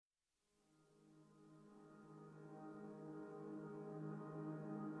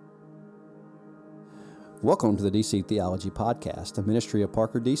Welcome to the DC Theology Podcast, a ministry of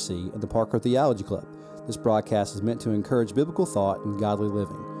Parker DC and the Parker Theology Club. This broadcast is meant to encourage biblical thought and godly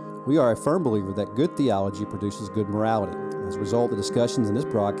living. We are a firm believer that good theology produces good morality. As a result, the discussions in this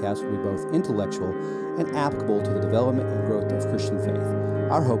broadcast will be both intellectual and applicable to the development and growth of Christian faith.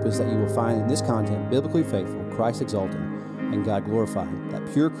 Our hope is that you will find in this content biblically faithful, Christ-exalting, and God-glorifying,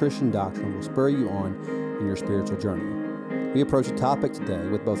 that pure Christian doctrine will spur you on in your spiritual journey. We approach the topic today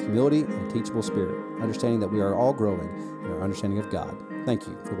with both humility and a teachable spirit, understanding that we are all growing in our understanding of God. Thank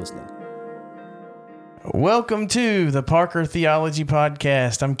you for listening. Welcome to the Parker Theology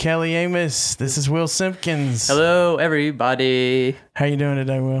Podcast. I'm Kelly Amos. This is Will Simpkins. Hello, everybody. How you doing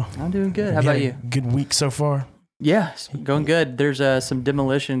today, Will? I'm doing good. How about you? Good week so far? Yeah, it's going good. There's some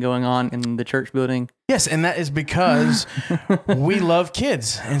demolition going on in the church building. Yes, and that is because we love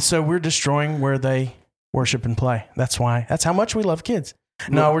kids, and so we're destroying where they worship and play. That's why. That's how much we love kids.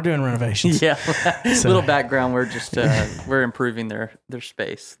 No, we're doing renovations. Yeah. Little background. We're just we're improving their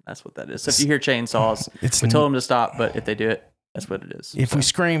space. That's what that is. So if you hear chainsaws, we told them to stop, but if they do it, that's what it is. If we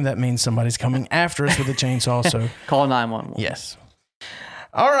scream, that means somebody's coming after us with a chainsaw. So call 911. Yes.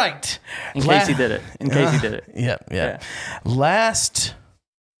 All right. In case he did it. Yeah. Last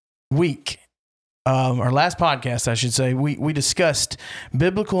week, our last podcast, I should say, we discussed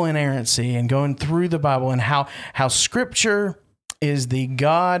biblical inerrancy and going through the Bible and how Scripture is the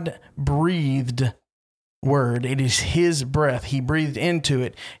God-breathed word. It is His breath. He breathed into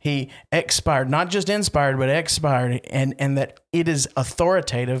it. He expired, not just inspired, but expired, and that it is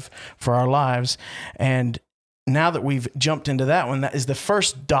authoritative for our lives. And now that we've jumped into that one, that is the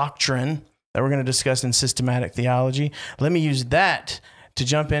first doctrine that we're going to discuss in systematic theology. Let me use that to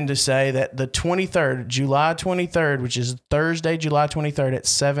jump in to say that the 23rd, July 23rd, which is Thursday, July 23rd at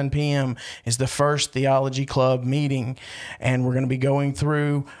 7 p.m. is the first Theology Club meeting. And we're going to be going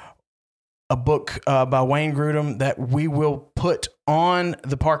through a book by Wayne Grudem that we will put on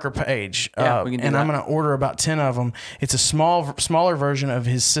the Parker page. We can do that. I'm going to order about 10 of them. It's a smaller version of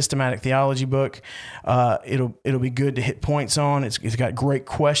his systematic theology book. It'll be good to hit points on. It's got great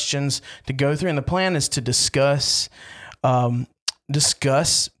questions to go through. And the plan is to discuss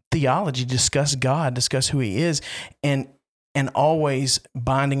theology, discuss God, discuss who He is, and always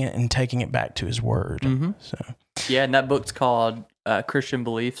binding it and taking it back to His Word. Mm-hmm. So, yeah, and that book's called Christian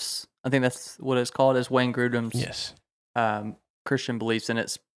Beliefs. I think that's what it's called. It's Wayne Grudem's Christian Beliefs, and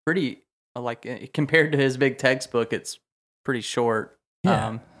it's pretty compared to his big textbook. It's pretty short.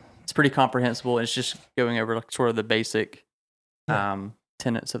 Yeah. It's pretty comprehensible. And it's just going over sort of the basic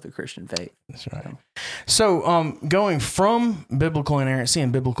tenets of the Christian faith. That's right. So, going from biblical inerrancy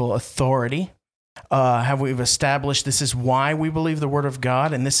and biblical authority, we've established this is why we believe the Word of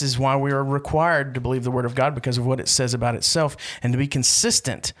God, and this is why we are required to believe the Word of God, because of what it says about itself. And to be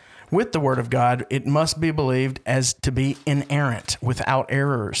consistent with the Word of God, it must be believed as to be inerrant, without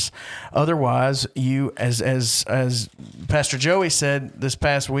errors. Otherwise, you, as Pastor Joey said this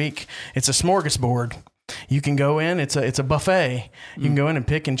past week, it's a smorgasbord. You can go in, it's a buffet. You can go in and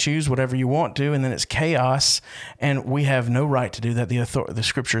pick and choose whatever you want to, and then it's chaos, and we have no right to do that. The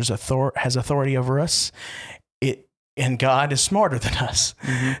Scripture has authority over us, and God is smarter than us.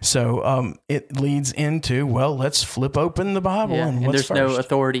 Mm-hmm. So it leads into, let's flip open the Bible. Yeah. And there's first? no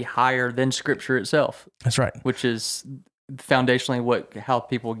authority higher than Scripture itself. That's right. Which is foundationally how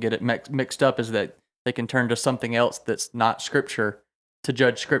people get it mixed up, is that they can turn to something else that's not Scripture to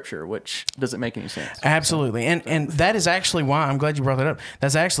judge Scripture, which doesn't make any sense. Absolutely. And that is actually why, I'm glad you brought that up,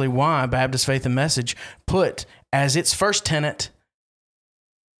 that's actually why Baptist Faith and Message put as its first tenet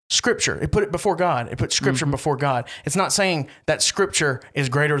Scripture. It put it before God. It put Scripture before God. It's not saying that Scripture is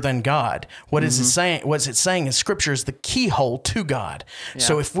greater than God. What is it saying? What it's saying is Scripture is the keyhole to God. Yeah.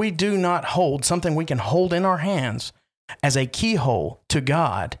 So if we do not hold something we can hold in our hands as a keyhole to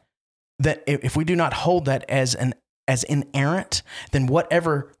God, that if we do not hold that as inerrant, then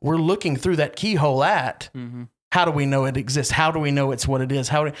whatever we're looking through that keyhole at, how do we know it exists? How do we know it's what it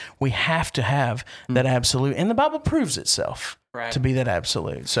is? We have to have that absolute, and the Bible proves itself to be that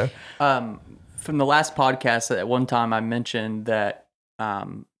absolute. So, from the last podcast, at one time I mentioned that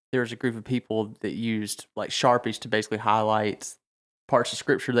there was a group of people that used like Sharpies to basically highlight parts of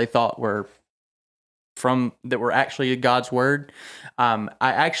Scripture they thought were actually God's Word. I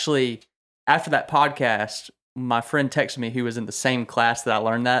actually, after that podcast, my friend texted me, who was in the same class that I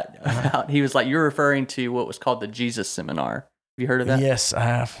learned that about. He was like, "You're referring to what was called the Jesus Seminar. Have you heard of that?" Yes, I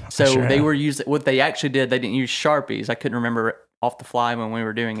have. So were using, what they actually did, they didn't use Sharpies. I couldn't remember off the fly when we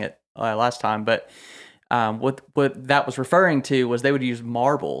were doing it last time, but what that was referring to was they would use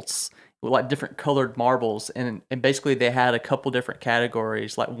marbles, like different colored marbles, and basically they had a couple different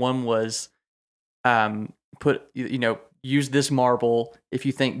categories. Like one was put, use this marble if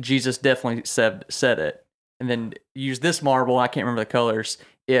you think Jesus definitely said it, and then use this marble. I can't remember the colors.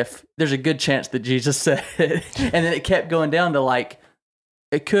 If there's a good chance that Jesus said it, and then it kept going down to like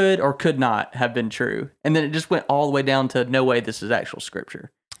it could or could not have been true, and then it just went all the way down to no way this is actual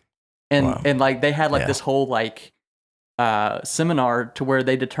scripture, and like they had like this whole like seminar to where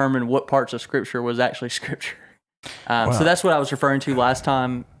they determined what parts of scripture was actually scripture. So that's what I was referring to last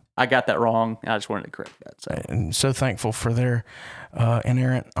time. I got that wrong. I just wanted to correct that. So, and so thankful for their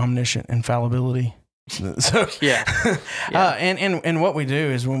inerrant, omniscient infallibility. So and what we do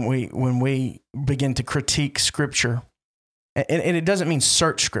is when we begin to critique Scripture, and it doesn't mean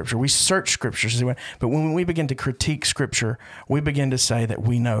search Scripture. We search Scripture, but when we begin to critique Scripture, we begin to say that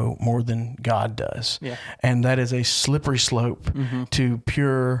we know more than God does, and that is a slippery slope to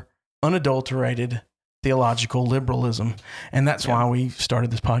pure, unadulterated theological liberalism. And that's why we started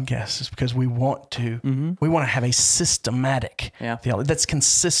this podcast, is because we want to have a systematic theology that's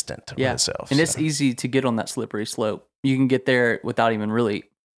consistent with itself. And it's easy to get on that slippery slope. You can get there without even really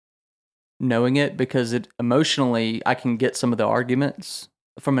knowing it, because emotionally, I can get some of the arguments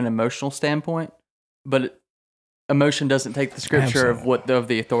from an emotional standpoint, but emotion doesn't take the scripture of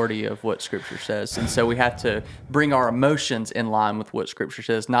the authority of what scripture says. And so we have to bring our emotions in line with what scripture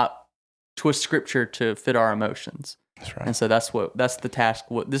says, not twist scripture to fit our emotions. That's right. And so that's the task.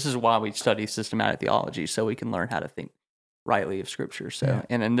 This is why we study systematic theology, so we can learn how to think rightly of scripture. So,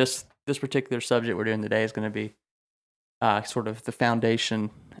 and in this particular subject we're doing today is going to be sort of the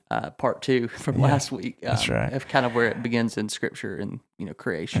foundation, part 2 from last week. That's right. Of kind of where it begins in scripture and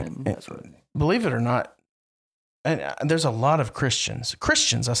creation. That sort of thing. Believe it or not, and there's a lot of Christians,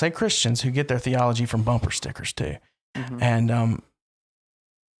 I say Christians, who get their theology from bumper stickers too. And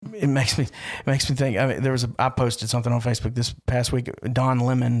it makes me think. I mean, I posted something on Facebook this past week. Don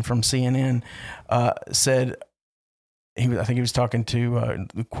Lemon from CNN said, I think he was talking to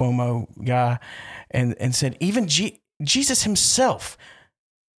the Cuomo guy, and said even Jesus himself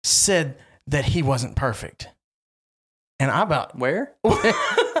said that he wasn't perfect. And I about where? Where?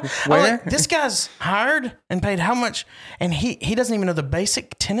 Like, this guy's hired and paid how much? And he doesn't even know the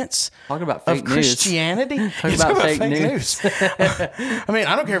basic tenets of Christianity. Talk about fake news. I mean,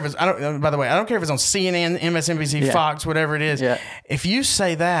 I don't care if it's. By the way, I don't care if it's on CNN, MSNBC, Fox, whatever it is. Yeah. If you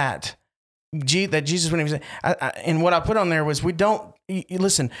say that Jesus, when he was, and what I put on there was, we don't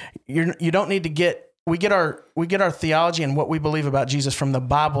listen. You don't need to get. We get our theology and what we believe about Jesus from the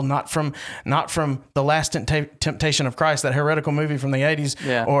Bible, not from the Last Temptation of Christ, that heretical movie from the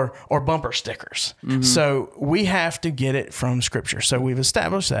 80s, or bumper stickers. So we have to get it from Scripture. So we've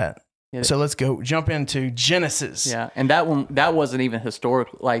established that. Yeah. So let's jump into Genesis. Yeah, and that wasn't even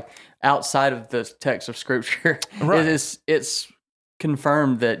historical, like outside of the text of Scripture. Right. It's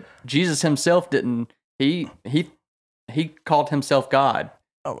confirmed that Jesus himself didn't. He called himself God.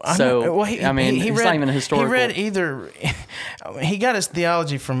 Oh, so he it's not even a historical. He read either. He got his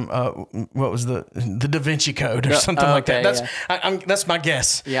theology from what was the Da Vinci Code or something like that. That's my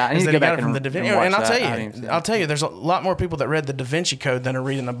guess. Yeah, I need to go back from the Da Vinci. And I'll tell you, there's a lot more people that read the Da Vinci Code than are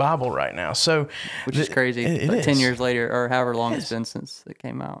reading the Bible right now. So, which is crazy. It is. 10 years later, or however long it's been since it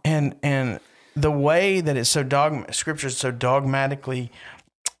came out. And the way that it's Scripture is so dogmatically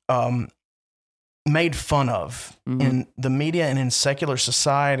made fun of in the media and in secular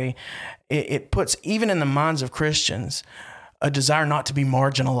society, it puts, even in the minds of Christians, a desire not to be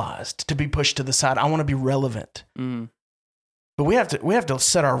marginalized, to be pushed to the side. I want to be relevant. But we have to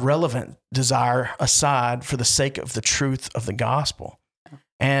set our relevant desire aside for the sake of the truth of the gospel.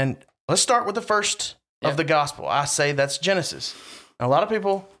 And let's start with the first of the gospel. I say that's Genesis. And a lot of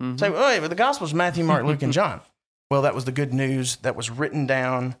people say, "Wait, but the gospel is Matthew, Mark, Luke, and John." Well, that was the good news that was written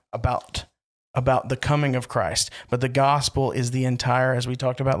down about the coming of Christ. But the gospel is the entire, as we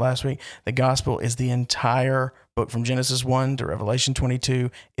talked about last week, the gospel is the entire book from Genesis 1 to Revelation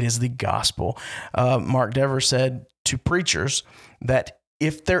 22. It is the gospel. Mark Dever said to preachers that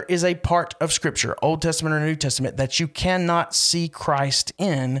if there is a part of Scripture, Old Testament or New Testament, that you cannot see Christ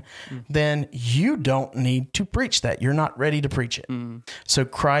in, then you don't need to preach that. You're not ready to preach it. So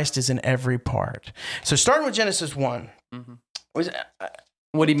Christ is in every part. So starting with Genesis 1,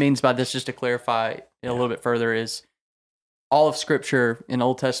 what he means by this, just to clarify a little bit further, is all of Scripture in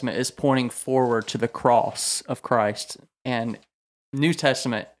Old Testament is pointing forward to the cross of Christ, and New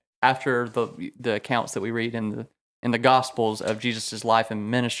Testament, after the accounts that we read in the Gospels of Jesus' life and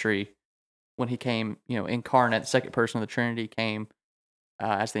ministry, when he came, incarnate, the second person of the Trinity came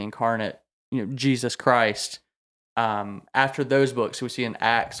as the incarnate, Jesus Christ. After those books, we see in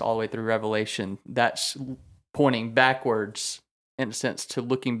Acts all the way through Revelation, that's pointing backwards in a sense, to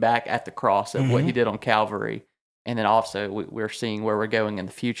looking back at the cross of what he did on Calvary. And then also we're seeing where we're going in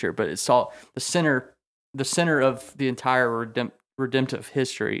the future. But it's all the center of the entire redemptive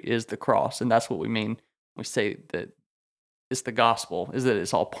history is the cross. And that's what we mean when we say that it's the gospel, is that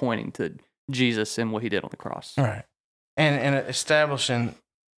it's all pointing to Jesus and what he did on the cross. All right. And establishing,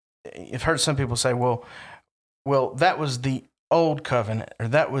 I've heard some people say, well, that was the Old Covenant, or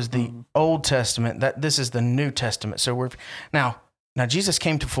that was the Old Testament, that this is the New Testament. So now Jesus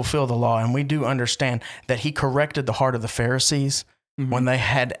came to fulfill the law, and we do understand that he corrected the heart of the Pharisees when they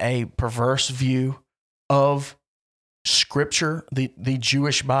had a perverse view of Scripture, the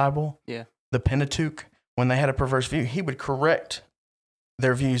Jewish Bible, the Pentateuch. When they had a perverse view, he would correct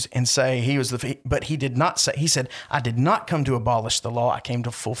their views and say but he did not say, he said, I did not come to abolish the law, I came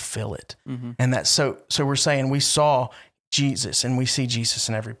to fulfill it. And that's so we're saying we saw Jesus, and we see Jesus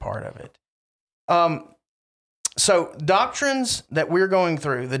in every part of it. So doctrines that we're going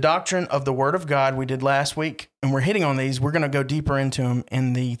through, the doctrine of the Word of God we did last week, and we're hitting on these. We're going to go deeper into them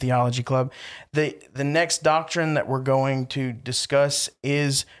in the Theology Club. The next doctrine that we're going to discuss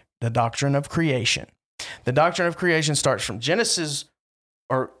is the doctrine of creation. The doctrine of creation starts from Genesis,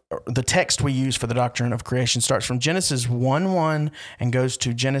 or the text we use for the doctrine of creation starts from Genesis 1:1 and goes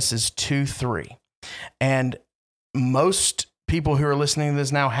to Genesis 2:3. And most people who are listening to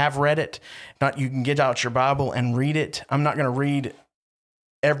this now have read it. Not, you can get out your Bible and read it. I'm not going to read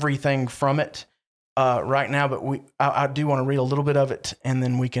everything from it right now, but I do want to read a little bit of it, and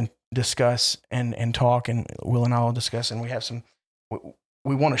then we can discuss and talk, and Will and I will discuss, and we have some.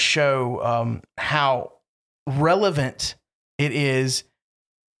 We want to show how relevant it is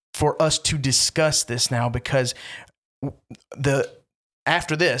for us to discuss this now, because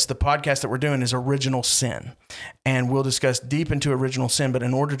after this, the podcast that we're doing is original sin, and we'll discuss deep into original sin. But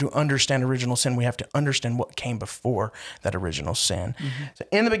in order to understand original sin, we have to understand what came before that original sin. So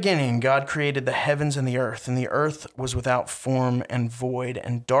in the beginning, God created the heavens and the earth was without form and void,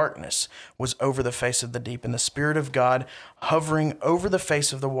 and darkness was over the face of the deep, and the Spirit of God hovering over the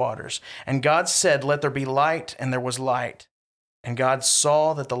face of the waters. And God said, let there be light, and there was light. And God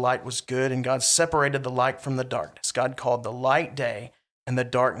saw that the light was good, and God separated the light from the darkness. God called the light day, and the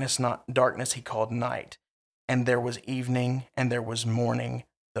darkness he called night. And there was evening, and there was morning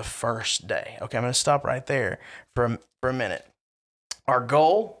the first day. Okay, I'm going to stop right there for a minute. Our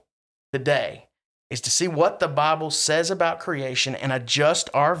goal today is to see what the Bible says about creation and adjust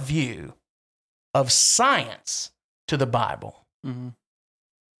our view of science to the Bible.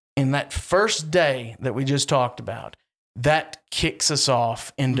 In that first day that we just talked about, that kicks us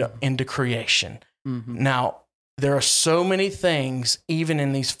off into creation. Now, there are so many things, even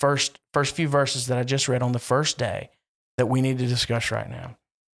in these first few verses that I just read on the first day, that we need to discuss right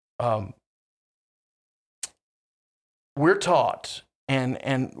now. We're taught,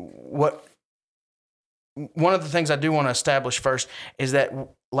 and what one of the things I do want to establish first is that,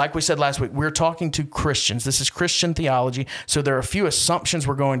 like we said last week, we're talking to Christians. This is Christian theology, so there are a few assumptions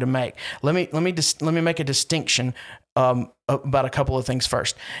we're going to make. Let me make a distinction about a couple of things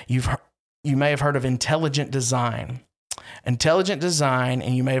first. You may have heard of intelligent design. Intelligent design,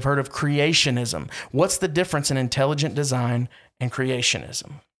 and you may have heard of creationism. What's the difference in intelligent design and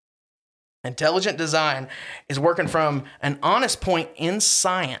creationism? Intelligent design is working from an honest point in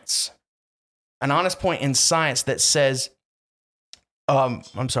science. An honest point in science that says,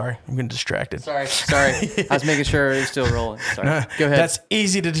 I'm sorry, I'm getting distracted. Sorry. I was making sure it's still rolling. Sorry. No, go ahead. That's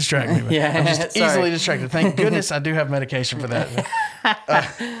easy to distract me with. Yeah, I'm just easily distracted. Thank goodness I do have medication for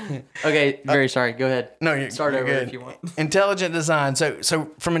that. Okay, very sorry. Go ahead. No, you're over good. if you want. Intelligent design.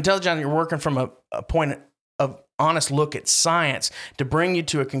 So from intelligent, you're working from a point of honest look at science to bring you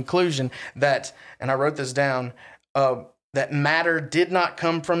to a conclusion that, and I wrote this down, that matter did not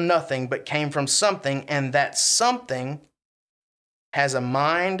come from nothing, but came from something, and that something has a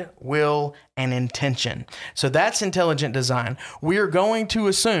mind, will, and intention. So that's intelligent design. We're going to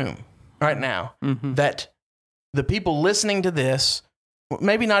assume right now that the people listening to this,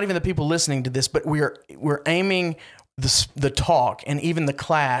 maybe not even the people listening to this, but we're aiming the talk and even the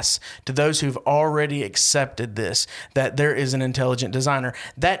class to those who've already accepted this, that there is an intelligent designer.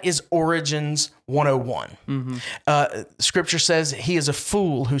 That is Origins 101. Scripture says he is a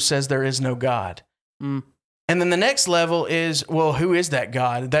fool who says there is no God. And then the next level is, well, who is that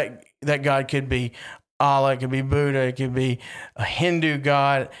God? That God could be Allah, it could be Buddha, it could be a Hindu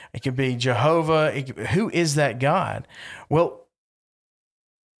God, it could be Jehovah. Who is that God? Well,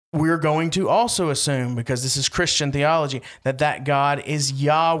 we're going to also assume, because this is Christian theology, that God is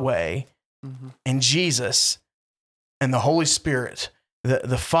Yahweh and Jesus and the Holy Spirit.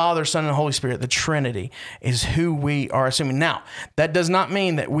 the Father, Son, and Holy Spirit, the Trinity, is who we are assuming. Now, that does not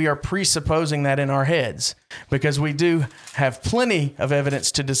mean that we are presupposing that in our heads, because we do have plenty of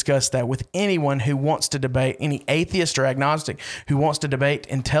evidence to discuss that with anyone who wants to debate, any atheist or agnostic who wants to debate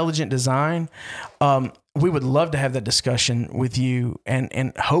intelligent design. We would love to have that discussion with you,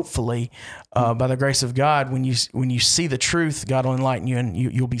 and hopefully, by the grace of God, when you see the truth, God will enlighten you, and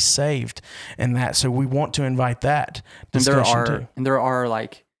you'll be saved in that. So we want to invite that discussion too. And there are,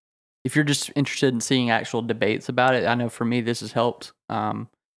 like, if you're just interested in seeing actual debates about it, I know for me this has helped.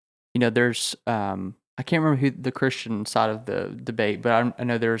 There's I can't remember who the Christian side of the debate, but I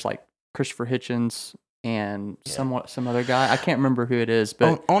know there's like Christopher Hitchens and some other guy. I can't remember who it is,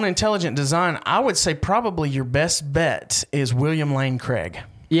 but on intelligent design, I would say probably your best bet is William Lane Craig.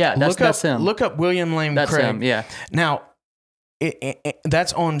 Yeah, that's him. Look up William Lane Craig. That's him. Yeah. Now,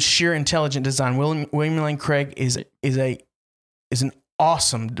 that's on sheer intelligent design. William Lane Craig is an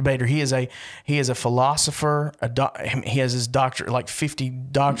awesome debater. He is a philosopher. He has his doctorate, like 50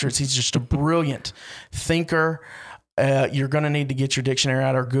 doctorates. He's just a brilliant thinker. You're going to need to get your dictionary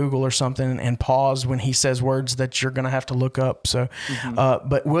out or Google or something and pause when he says words that you're going to have to look up. So,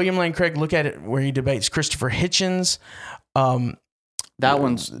 but William Lane Craig, look at it where he debates Christopher Hitchens. That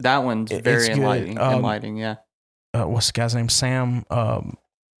one's very enlightening. Yeah. What's the guy's name? Sam,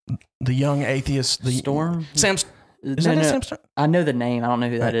 the young atheist. Storm? Sam Storm? I know the name. I don't know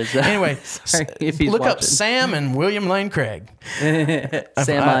who that is. Anyway, if he's look watching. up Sam and William Lane Craig. Sam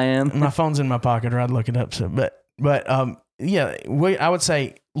I am. My phone's in my pocket, or I'd look it up. So, but I would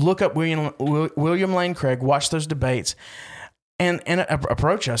say look up William Lane Craig, watch those debates, and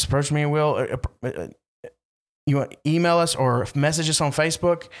approach us. Approach me, Will. You want email us or message us on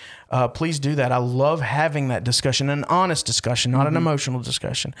Facebook, please do that. I love having that discussion, an honest discussion, not an emotional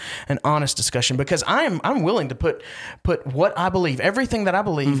discussion, an honest discussion, because I'm willing to put what I believe, everything that I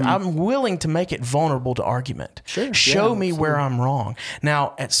believe, I'm willing to make it vulnerable to argument. Sure. Show me where I'm wrong.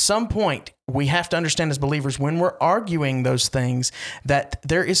 Now, at some point, we have to understand as believers, when we're arguing those things, that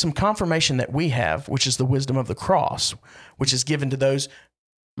there is some confirmation that we have, which is the wisdom of the cross, which is given to those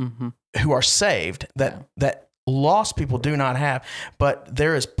who are saved, that lost people do not have, but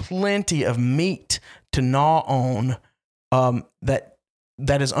there is plenty of meat to gnaw on that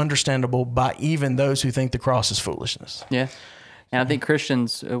is understandable by even those who think the cross is foolishness. Yeah, and I think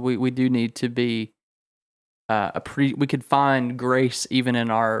Christians, we do need to be we could find grace even in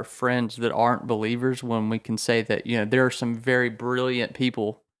our friends that aren't believers, when we can say that there are some very brilliant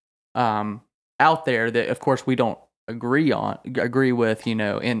people out there that, of course, we don't agree with,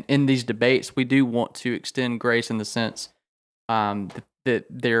 in these debates. We do want to extend grace in the sense that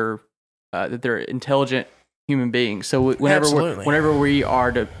they're intelligent human beings. So whenever we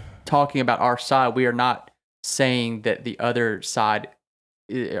are talking about our side, we are not saying that the other side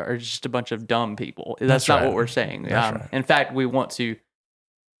are just a bunch of dumb people. That's not what we're saying. Right. In fact, we want to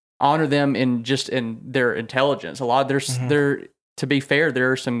honor them in their intelligence. A lot of to be fair,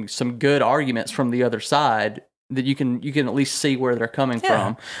 there are some good arguments from the other side that you can at least see where they're coming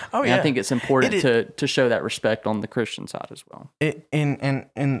from. Oh, and I think it's important to show that respect on the Christian side as well.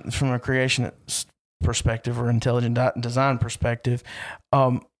 And from a creationist perspective or intelligent design perspective,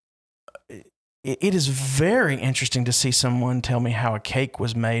 it is very interesting to see someone tell me how a cake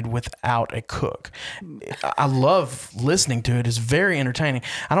was made without a cook. I love listening to it. It's very entertaining.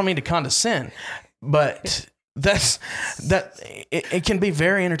 I don't mean to condescend, but it can be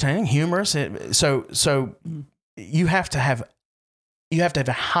very entertaining, humorous. So you have to have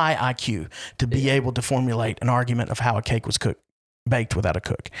a high IQ to be able to formulate an argument of how a cake was baked without a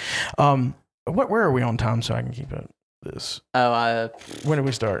cook. Where are we on time so I can keep this? When did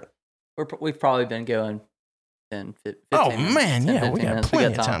we start? We've probably been going 10, 15 minutes. Man, 10, yeah, we got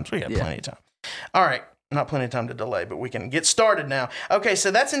plenty of time. We got plenty of time. All right. Not plenty of time to delay, but we can get started now. Okay,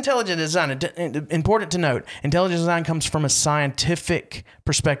 so that's intelligent design. Important to note, intelligent design comes from a scientific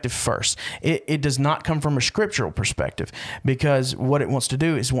perspective first. It does not come from a scriptural perspective, because what it wants to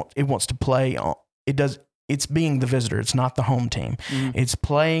do is it wants to play on. It's being the visitor. It's not the home team. It's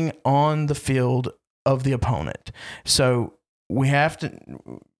playing on the field of the opponent. So we have to,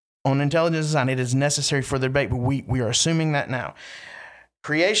 on intelligent design, it is necessary for the debate, but we are assuming that now.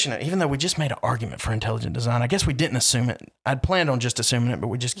 Creation, even though we just made an argument for intelligent design, I guess we didn't assume it. I'd planned on just assuming it, but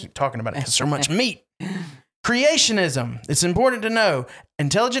we just keep talking about it because so much meat. Creationism. It's important to know.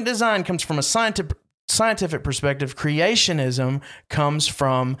 Intelligent design comes from a scientific perspective. Creationism comes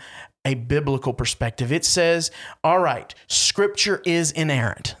from a biblical perspective. It says, all right, Scripture is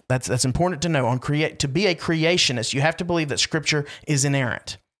inerrant. That's important to know. To be a creationist, you have to believe that Scripture is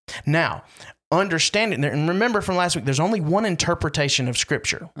inerrant. Now, understand it. And remember from last week, there's only one interpretation of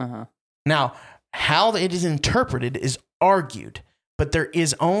Scripture. Uh-huh. Now, how it is interpreted is argued, but there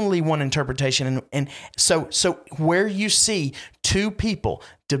is only one interpretation. And so where you see two people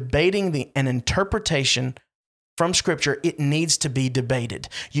debating an interpretation from Scripture, it needs to be debated.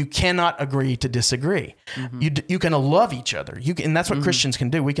 You cannot agree to disagree. Mm-hmm. You can love each other. And that's what mm-hmm. Christians can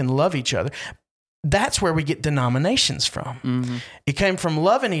do. We can love each other. That's where we get denominations from. Mm-hmm. It came from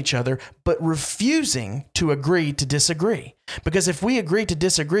loving each other, but refusing to agree to disagree. Because if we agree to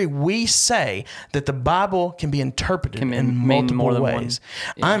disagree, we say that the Bible can be interpreted in multiple ways.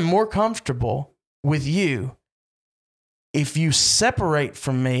 Yeah. I'm more comfortable with you if you separate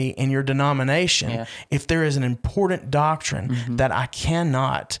from me in your denomination, if there is an important doctrine mm-hmm. that I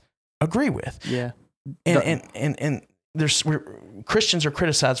cannot agree with. Yeah. And Christians are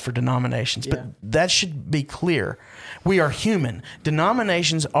criticized for denominations, but that should be clear. We are human.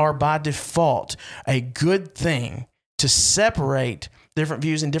 Denominations are by default a good thing to separate different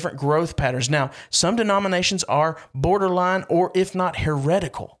views and different growth patterns. Now, some denominations are borderline or if not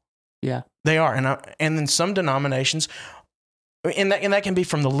heretical. Yeah. They are. And then some denominations, and that can be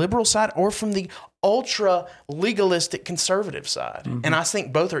from the liberal side or from the ultra legalistic conservative side. Mm-hmm. And I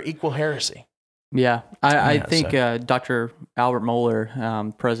think both are equal heresy. Yeah, I think Dr. Albert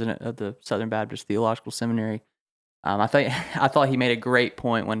Mohler, president of the Southern Baptist Theological Seminary, I thought he made a great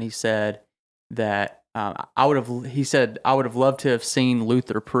point when he said that I would have loved to have seen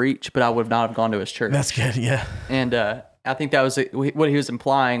Luther preach, but I would not have gone to his church. That's good, yeah. And I think that was what he was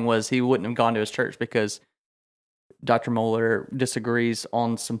implying was he wouldn't have gone to his church because Dr. Mohler disagrees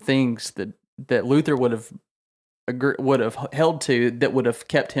on some things that Luther would have held to that would have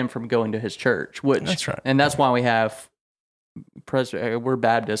kept him from going to his church. That's right, and that's why we have we're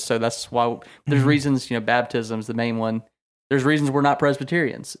Baptists, so that's why there's mm-hmm. reasons. Baptism's the main one. There's reasons we're not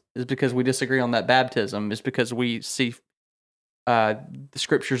Presbyterians. Is because we disagree on that baptism. Is because we see the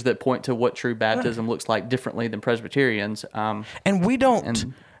scriptures that point to what true baptism looks like differently than Presbyterians. And we don't.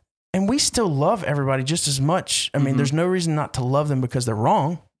 And we still love everybody just as much. I mean, mm-hmm. there's no reason not to love them because they're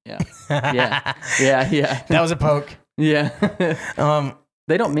wrong. Yeah. Yeah. That was a poke. Yeah.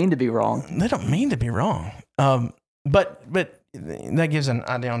 They don't mean to be wrong. They don't mean to be wrong. But that gives an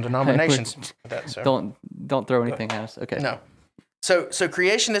idea on denominations. Don't throw anything at us. Okay. No. So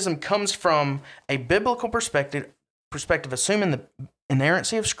creationism comes from a biblical perspective, assuming the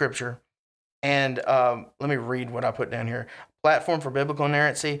inerrancy of Scripture. And let me read what I put down here. Platform for biblical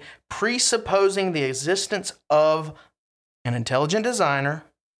inerrancy, presupposing the existence of an intelligent designer,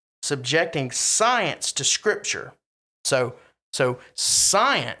 subjecting science to Scripture. So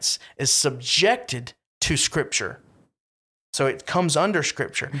science is subjected to Scripture. So it comes under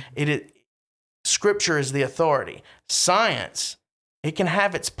Scripture. Scripture is the authority. Science, it can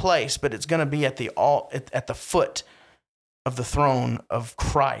have its place, but it's going to be at the foot of the throne of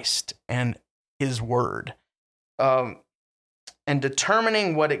Christ and His Word. And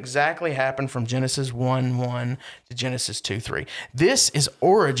determining what exactly happened from Genesis 1:1 to Genesis 2:3. This is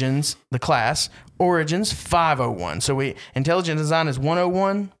Origins, the class, Origins 501. So intelligent design is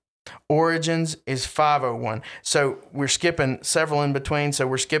 101, Origins is 501. So we're skipping several in between. So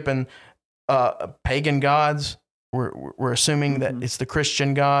we're skipping pagan gods. We're assuming that it's the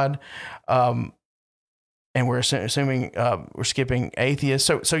Christian God. And we're assuming we're skipping atheists.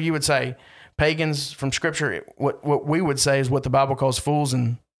 So you would say pagans from Scripture, what we would say is what the Bible calls fools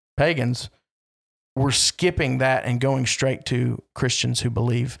and pagans. We're skipping that and going straight to Christians who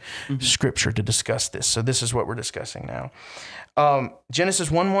believe Scripture to discuss this. So this is what we're discussing now. Genesis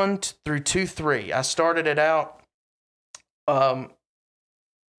 1:1 through 2:3. I started it out, and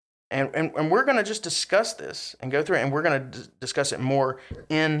we're going to just discuss this and go through it, and we're going to discuss it more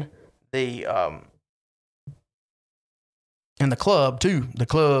in the club too. The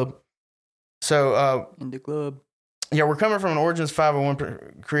club. So in the club. Yeah, we're coming from an Origins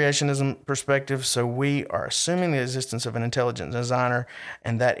 501 creationism perspective, so we are assuming the existence of an intelligent designer,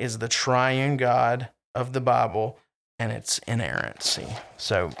 and that is the triune God of the Bible and its inerrancy.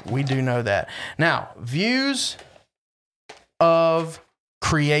 So we do know that. Now, views of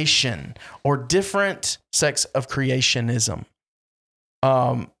creation or different sects of creationism.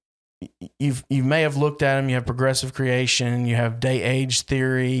 You may have looked at them. You have progressive creation. You have day-age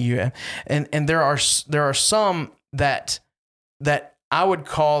theory. And there are some that I would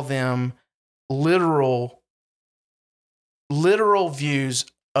call them literal views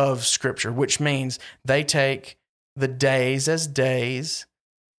of Scripture, which means they take the days as days.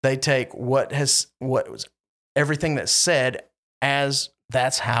 They take what was everything that's said as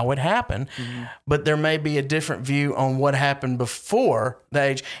that's how it happened. Mm-hmm. But there may be a different view on what happened before the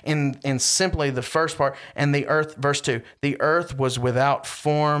age. In simply the first part, and the earth, verse 2, the earth was without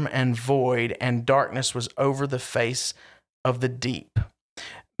form and void, and darkness was over the face of the deep.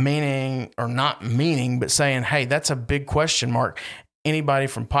 Meaning, or not meaning, but saying, hey, that's a big question mark. Anybody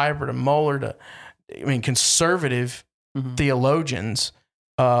from Piper to Moeller to, conservative theologians,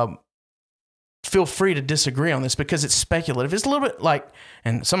 feel free to disagree on this because it's speculative. It's a little bit like,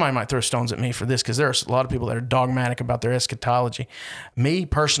 and somebody might throw stones at me for this because there are a lot of people that are dogmatic about their eschatology. Me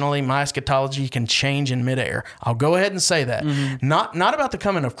personally, my eschatology can change in midair. I'll go ahead and say that. Mm-hmm. Not about the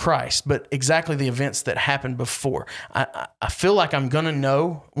coming of Christ, but exactly the events that happened before. I feel like I'm going to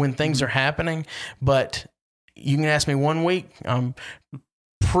know when things are happening, but you can ask me 1 week,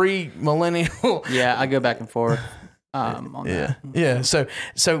 pre-millennial. Yeah, I go back and forth. On that. Yeah. So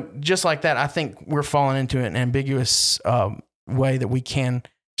just like that, I think we're falling into an ambiguous way that we can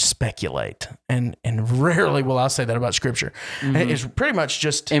speculate, and rarely will I say that about Scripture. Mm-hmm. It's pretty much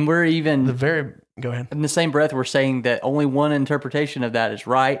just, and we're even go ahead. In the same breath, we're saying that only one interpretation of that is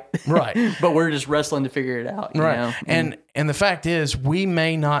right, but we're just wrestling to figure it out, you know? And the fact is, we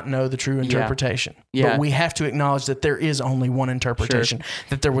may not know the true interpretation, but we have to acknowledge that there is only one interpretation,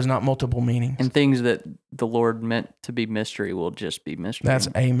 that there was not multiple meanings. And things that the Lord meant to be mystery will just be mystery. That's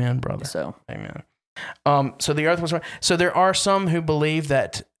amen, brother. So, amen. So the earth was, so there are some who believe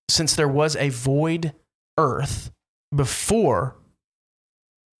that since there was a void earth before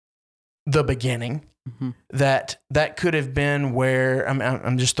the beginning, that could have been where,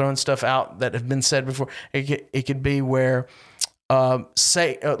 I'm just throwing stuff out that have been said before. It could be where,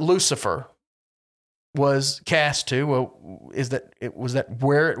 Lucifer was cast to. Well, was that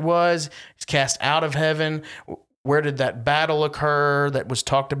where it was? He's cast out of heaven. Where did that battle occur that was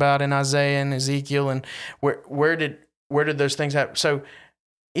talked about in Isaiah and Ezekiel? And where did those things happen? So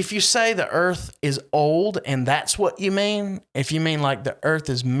if you say the earth is old and that's what you mean, if you mean like the earth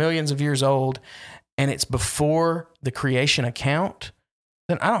is millions of years old and it's before the creation account,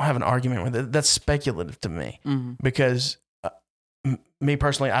 then I don't have an argument with it. That's speculative to me because me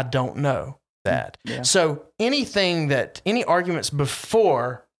personally, I don't know that. Yeah. So any arguments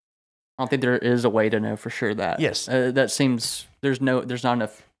before, I don't think there is a way to know for sure that. Yes. That seems, there's not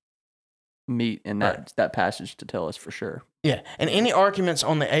enough meat in that passage to tell us for sure. Yeah. And any arguments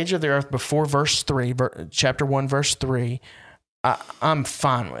on the age of the earth before verse 3, chapter 1, verse 3, I'm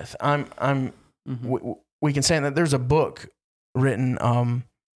fine with. We can say that there's a book written,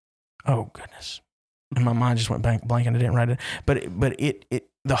 oh goodness. And my mind just went blank and I didn't write it. But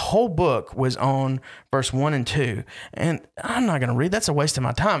the whole book was on verse 1 and 2. And I'm not going to read. That's a waste of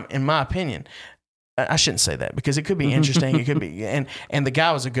my time, in my opinion. I shouldn't say that because it could be interesting. It could be, and the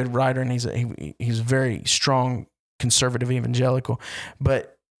guy was a good writer, and he's a very strong conservative evangelical.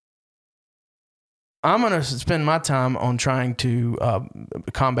 But I'm going to spend my time on trying to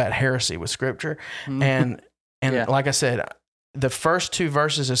combat heresy with Scripture. And like I said, the first 2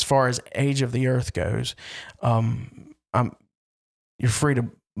 verses, as far as age of the earth goes, you're free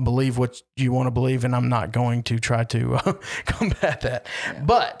to believe what you want to believe, and I'm not going to try to combat that. Yeah.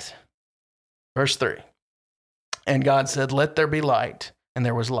 But verse 3, and God said, "Let there be light," and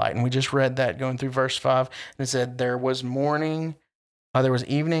there was light. And we just read that going through verse 5, and it said, there was evening,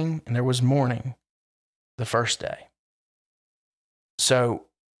 and there was morning the first day. So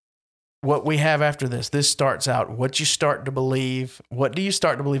what we have after this starts out what you start to believe. What do you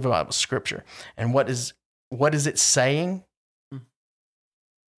start to believe about Scripture? And what is it saying?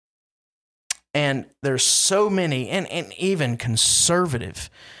 And there's so many, and even conservative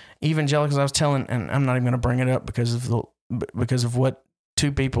evangelicals. I was telling, and I'm not even going to bring it up because of what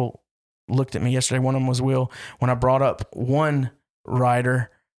 2 people looked at me yesterday. One of them was Will. When I brought up one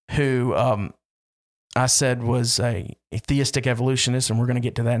writer who I said was a theistic evolutionist, and we're going to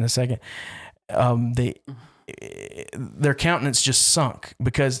get to that in a second. Their countenance just sunk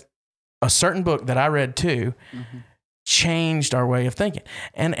because a certain book that I read too changed our way of thinking.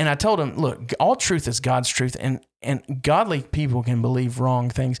 And I told him, look, all truth is God's truth, and godly people can believe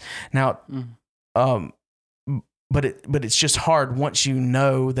wrong things. Now, but it's just hard once you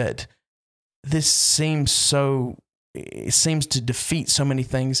know that this seems to defeat so many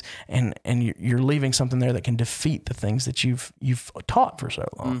things, and you're leaving something there that can defeat the things that you've taught for so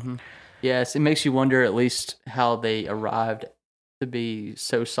long. Mm-hmm. Yes, it makes you wonder at least how they arrived to be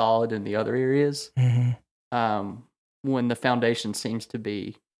so solid in the other areas. When the foundation seems to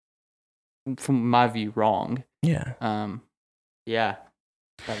be, from my view, wrong. Yeah.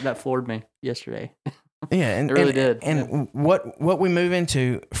 That floored me yesterday. Yeah, and it really did. And what we move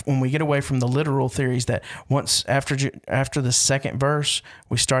into when we get away from the literal theories, that once after the second verse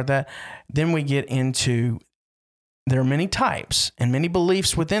we start that, then we get into, there are many types and many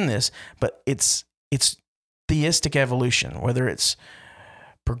beliefs within this, but it's theistic evolution, whether it's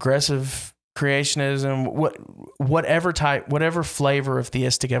progressive creationism, whatever flavor of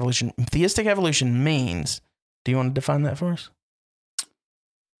theistic evolution. Theistic evolution means. Do you want to define that for us?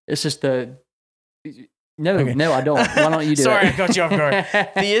 It's just No, I don't. Why don't you do Sorry, it? I caught you off guard.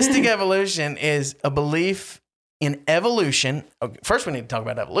 Theistic evolution is a belief in evolution. Okay, first, we need to talk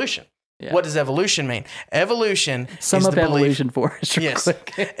about evolution. Yeah. What does evolution mean? Evolution Sum is up the evolution belief, for us real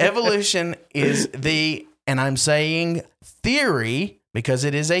quick. Evolution is and I'm saying theory because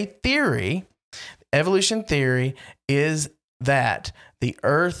it is a theory. Evolution theory is that the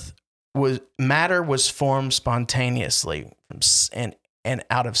earth matter was formed spontaneously and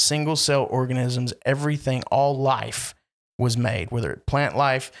out of single cell organisms, everything, all life was made, whether it's plant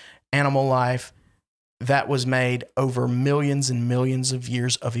life, animal life, that was made over millions and millions of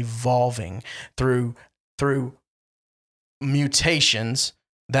years of evolving through mutations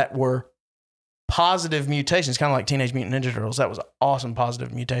that were positive mutations, kind of like Teenage Mutant Ninja Turtles. That was an awesome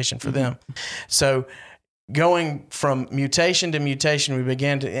positive mutation for them. So going from mutation to mutation, we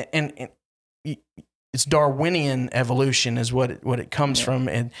began to, and it's Darwinian evolution is what it comes from,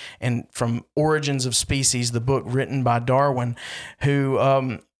 and from Origins of Species, the book written by Darwin,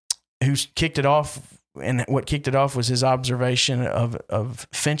 who kicked it off. And what kicked it off was his observation of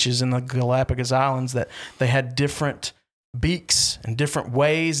finches in the Galapagos Islands, that they had different beaks and different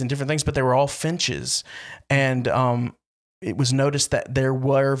ways and different things, but they were all finches. And it was noticed that there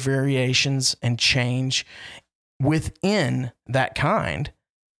were variations and change within that kind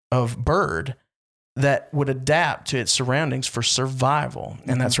of bird that would adapt to its surroundings for survival.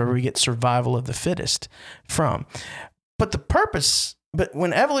 And that's where we get survival of the fittest from. But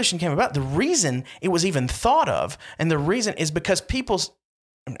when evolution came about, the reason it was even thought of, and the reason is because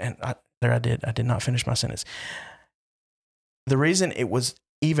I did not finish my sentence. The reason it was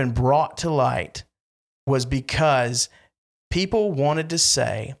even brought to light was because people wanted to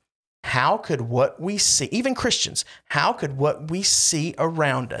say, how could what we see, even Christians, how could what we see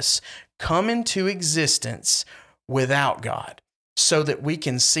around us come into existence without God, so that we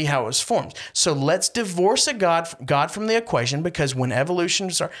can see how it was formed? So let's divorce God from the equation, because when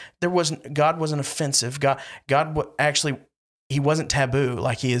evolution started, God wasn't offensive. God actually, he wasn't taboo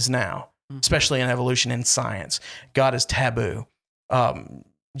like he is now, especially in evolution and science. God is taboo. What's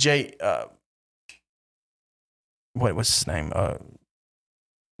his name?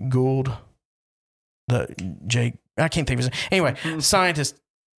 Gould. I can't think of his name. Anyway, scientist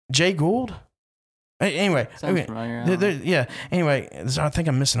Jay Gould. Anyway, yeah. Anyway, I think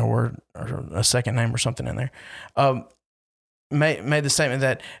I'm missing a word or a second name or something in there. Made the statement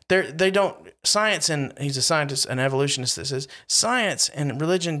that they don't, science, and he's a scientist, an evolutionist that says science and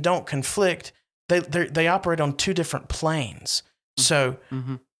religion don't conflict. They operate on two different planes. So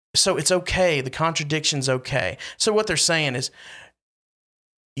it's okay. The contradiction's okay. So what they're saying is,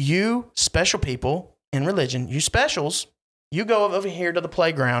 you special people in religion, you specials, you go over here to the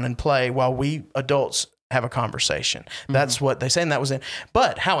playground and play while we adults have a conversation. That's what they say, and that was it.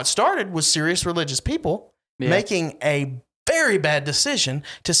 But how it started was serious religious people making a very bad decision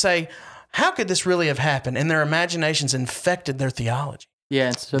to say, how could this really have happened? And their imaginations infected their theology. Yeah,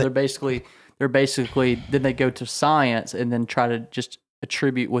 and so they're basically then they go to science and then try to just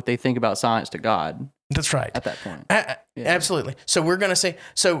attribute what they think about science to God. That's right. At that point. Absolutely. So we're going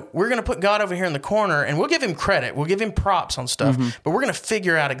to put God over here in the corner, and we'll give him credit. We'll give him props on stuff, but we're going to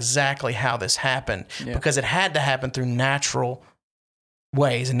figure out exactly how this happened, because it had to happen through natural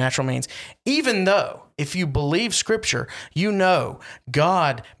ways and natural means. Even though, if you believe Scripture, you know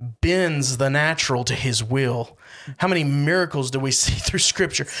God bends the natural to his will. How many miracles do we see through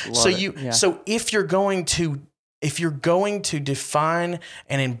Scripture? So if you're going to define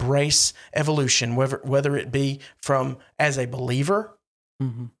and embrace evolution, whether it be from as a believer,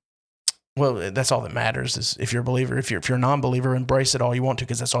 well, that's all that matters. Is if you're a believer. If you're a non-believer, embrace it all you want to,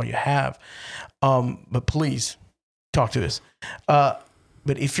 because that's all you have. But please talk to us.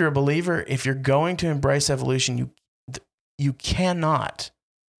 But if you're a believer, if you're going to embrace evolution, you cannot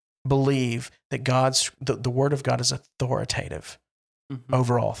believe that the Word of God is authoritative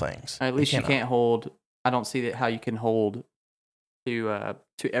over all things. At least you can't hold. I don't see how you can hold to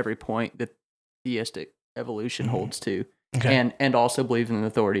every point that theistic evolution holds to, and also believe in the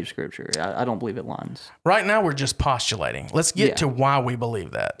authority of Scripture. I don't believe it lines. Right now, we're just postulating. Let's get to why we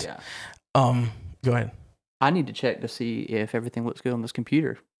believe that. Yeah. Go ahead. I need to check to see if everything looks good on this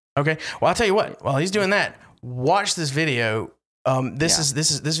computer. Okay. Well, I'll tell you what. While he's doing that, watch this video.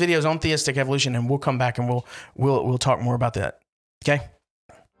 This video is on theistic evolution, and we'll come back and we'll talk more about that. Okay.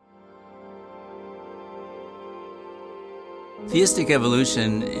 Theistic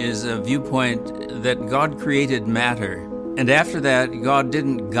evolution is a viewpoint that God created matter, and after that, God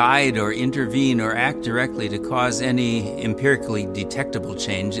didn't guide or intervene or act directly to cause any empirically detectable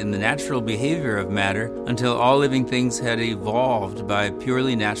change in the natural behavior of matter until all living things had evolved by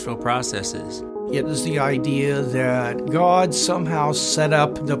purely natural processes. It is the idea that God somehow set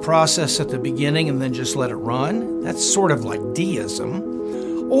up the process at the beginning and then just let it run. That's sort of like deism.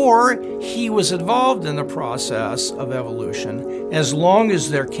 Or he was involved in the process of evolution as long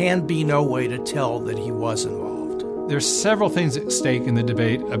as there can be no way to tell that he was involved. There's several things at stake in the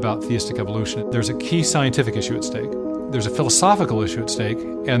debate about theistic evolution. There's a key scientific issue at stake. There's a philosophical issue at stake,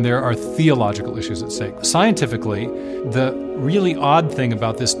 and there are theological issues at stake. Scientifically, the really odd thing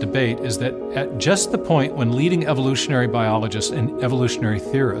about this debate is that at just the point when leading evolutionary biologists and evolutionary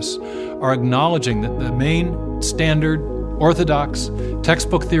theorists are acknowledging that the main standard, orthodox,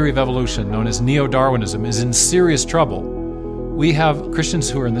 textbook theory of evolution, known as neo-Darwinism, is in serious trouble, we have Christians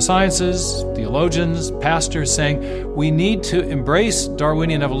who are in the sciences, theologians, pastors saying we need to embrace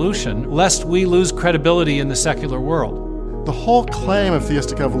Darwinian evolution lest we lose credibility in the secular world. The whole claim of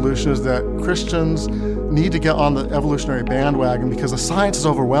theistic evolution is that Christians need to get on the evolutionary bandwagon because the science is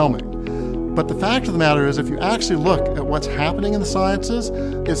overwhelming. But the fact of the matter is, if you actually look at what's happening in the sciences,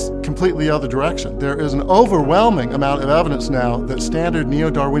 it's completely the other direction. There is an overwhelming amount of evidence now that standard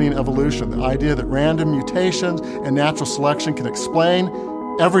neo-Darwinian evolution, the idea that random mutations and natural selection can explain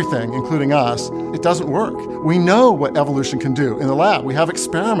everything, including us, it doesn't work. We know what evolution can do in the lab. We have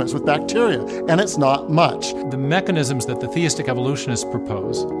experiments with bacteria, and it's not much. The mechanisms that the theistic evolutionists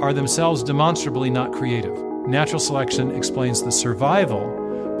propose are themselves demonstrably not creative. Natural selection explains the survival,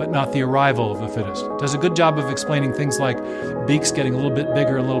 but not the arrival of the fittest. It does a good job of explaining things like beaks getting a little bit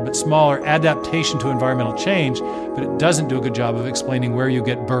bigger, a little bit smaller, adaptation to environmental change, but it doesn't do a good job of explaining where you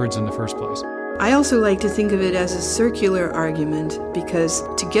get birds in the first place. I also like to think of it as a circular argument because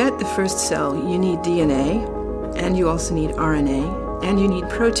to get the first cell, you need DNA, and you also need RNA, and you need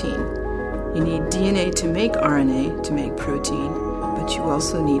protein. You need DNA to make RNA, to make protein, but you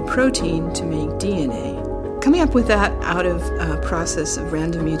also need protein to make DNA. Coming up with that out of a process of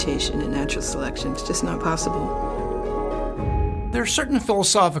random mutation and natural selection is just not possible. There are certain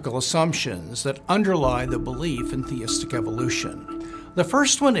philosophical assumptions that underlie the belief in theistic evolution. The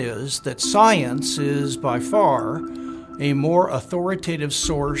first one is that science is by far a more authoritative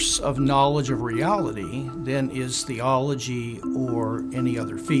source of knowledge of reality than is theology or any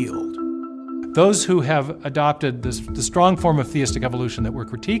other field. Those who have adopted the strong form of theistic evolution that we're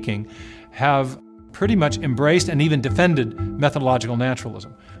critiquing have pretty much embraced and even defended methodological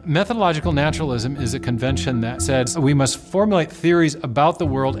naturalism. Methodological naturalism is a convention that says we must formulate theories about the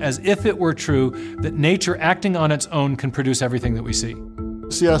world as if it were true that nature acting on its own can produce everything that we see.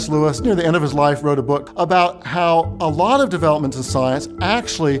 C.S. Lewis, near the end of his life, wrote a book about how a lot of developments in science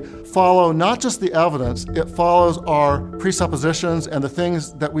actually follow not just the evidence, it follows our presuppositions and the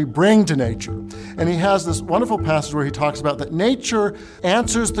things that we bring to nature. And he has this wonderful passage where he talks about that nature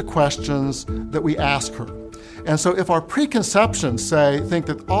answers the questions that we ask her. And so if our preconceptions think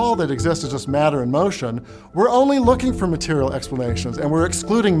that all that exists is just matter and motion, we're only looking for material explanations and we're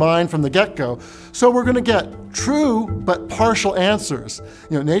excluding mind from the get-go. So we're going to get true but partial answers.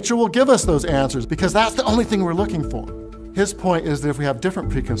 Nature will give us those answers because that's the only thing we're looking for. His point is that if we have different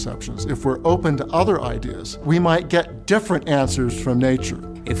preconceptions, if we're open to other ideas, we might get different answers from nature.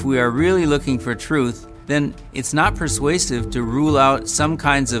 If we are really looking for truth, then it's not persuasive to rule out some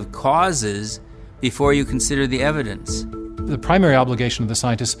kinds of causes before you consider the evidence. The primary obligation of the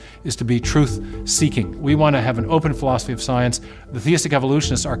scientists is to be truth-seeking. We want to have an open philosophy of science. The theistic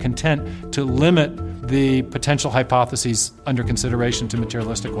evolutionists are content to limit the potential hypotheses under consideration to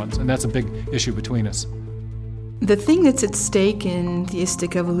materialistic ones, and that's a big issue between us. The thing that's at stake in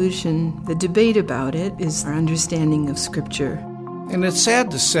theistic evolution, the debate about it, is our understanding of Scripture. And it's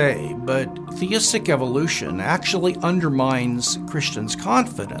sad to say, but theistic evolution actually undermines Christians'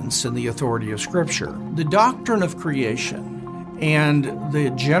 confidence in the authority of Scripture. The doctrine of creation and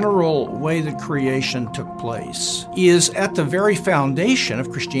the general way that creation took place is at the very foundation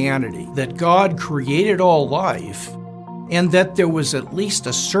of Christianity, that God created all life and that there was at least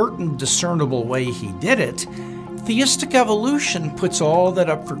a certain discernible way he did it. Theistic evolution puts all that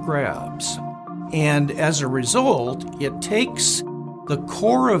up for grabs. And as a result, it takes the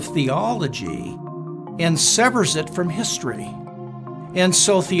core of theology and severs it from history. And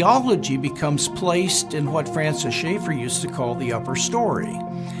so theology becomes placed in what Francis Schaeffer used to call the upper story.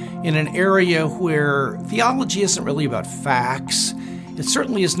 in an area where theology isn't really about facts. It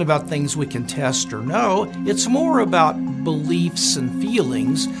certainly isn't about things we can test or know. It's more about beliefs and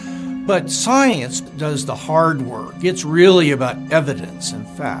feelings. But science does the hard work. It's really about evidence and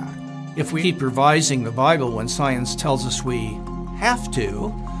fact. If we keep revising the Bible when science tells us we have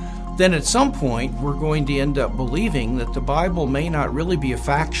to, then at some point we're going to end up believing that the Bible may not really be a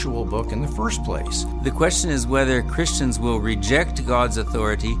factual book in the first place. The question is whether Christians will reject God's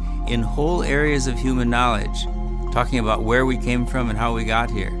authority in whole areas of human knowledge, talking about where we came from and how we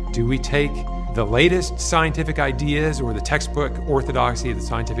got here. Do we take the latest scientific ideas or the textbook orthodoxy of the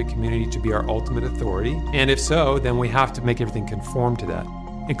scientific community to be our ultimate authority? And if so, then we have to make everything conform to that,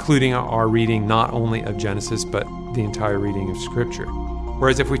 including our reading not only of Genesis, but the entire reading of Scripture.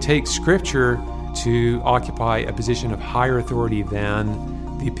 Whereas if we take Scripture to occupy a position of higher authority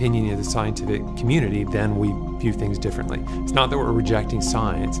than the opinion of the scientific community, then we view things differently. It's not that we're rejecting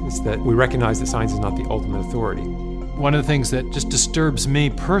science, it's that we recognize that science is not the ultimate authority. One of the things that just disturbs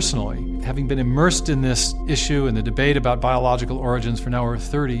me personally, having been immersed in this issue and the debate about biological origins for now over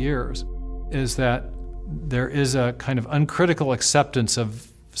 30 years, is that there is a kind of uncritical acceptance of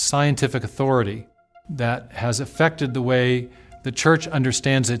scientific authority that has affected the way the church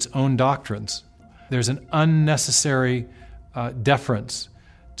understands its own doctrines. There's an unnecessary deference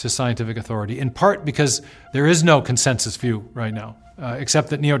to scientific authority, in part because there is no consensus view right now, except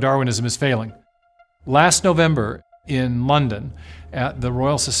that neo-Darwinism is failing. Last November in London, at the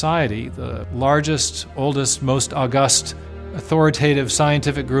Royal Society, the largest, oldest, most august, authoritative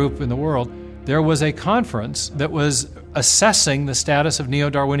scientific group in the world, there was a conference that was assessing the status of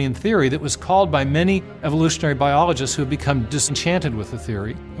neo-Darwinian theory that was called by many evolutionary biologists who have become disenchanted with the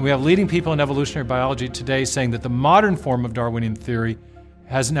theory. And we have leading people in evolutionary biology today saying that the modern form of Darwinian theory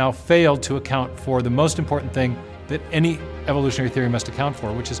has now failed to account for the most important thing that any evolutionary theory must account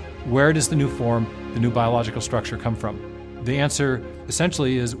for, which is where does the new form, the new biological structure come from? The answer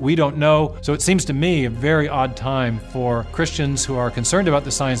essentially is we don't know. So it seems to me a very odd time for Christians who are concerned about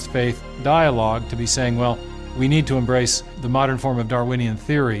the science-faith dialogue to be saying, well, we need to embrace the modern form of Darwinian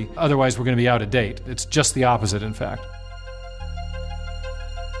theory, otherwise we're going to be out of date. It's just the opposite, in fact.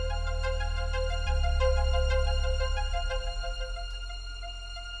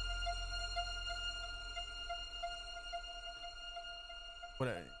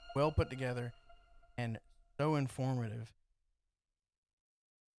 Well put together and so informative.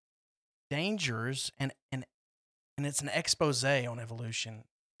 Dangers and it's an expose on evolution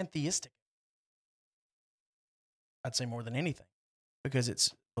and theistic. I'd say more than anything, because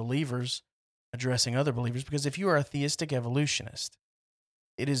it's believers addressing other believers. Because if you are a theistic evolutionist,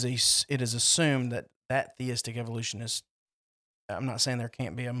 it is assumed that theistic evolutionist. I'm not saying there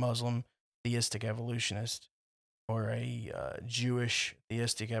can't be a Muslim theistic evolutionist or a Jewish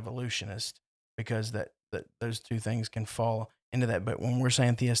theistic evolutionist, because that those two things can fall into that. But when we're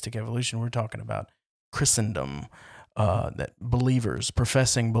saying theistic evolution, we're talking about Christendom, that believers,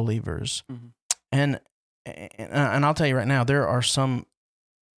 professing believers, mm-hmm. and I'll tell you right now, there are some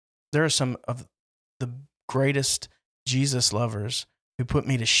of the greatest Jesus lovers who put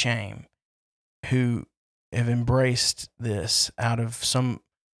me to shame, who have embraced this out of some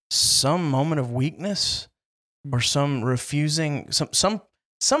moment of weakness or some refusing, some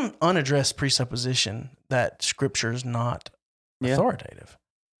unaddressed presupposition that Scripture is not authoritative.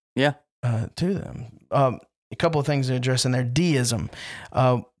 Yeah. To them. A couple of things to address in there. Deism.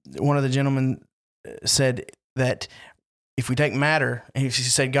 One of the gentlemen said that if we take matter, and if he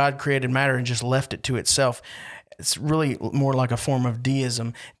said God created matter and just left it to itself, it's really more like a form of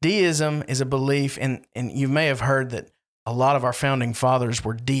deism. Deism is a belief, and you may have heard that a lot of our founding fathers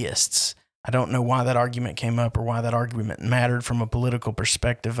were deists. I don't know why that argument came up or why that argument mattered from a political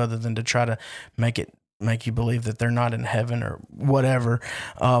perspective, other than to try to make you believe that they're not in heaven or whatever.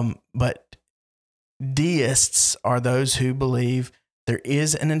 But deists are those who believe there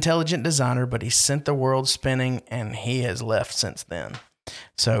is an intelligent designer, but he sent the world spinning and he has left since then.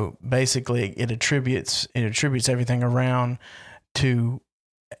 So basically it attributes everything around to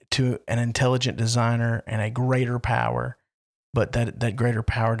an intelligent designer and a greater power, but that greater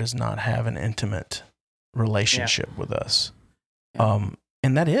power does not have an intimate relationship with us. Yeah.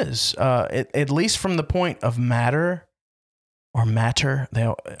 And that is, at least from the point of matter,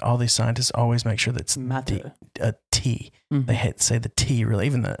 all these scientists always make sure that's a T. Mm-hmm. They say the T, really,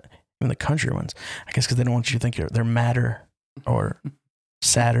 even the country ones, I guess, because they don't want you to think they're matter or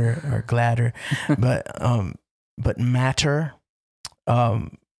sadder or gladder. But matter,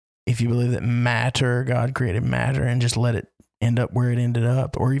 if you believe that matter, God created matter and just let it end up where it ended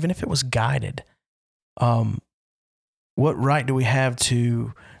up, or even if it was guided, what right do we have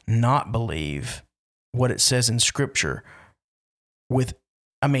to not believe what it says in Scripture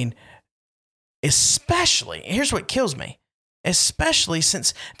especially, here's what kills me, especially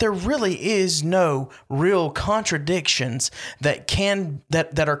since there really is no real contradictions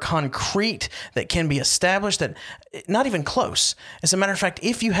that are concrete, that can be established, that not even close. As a matter of fact,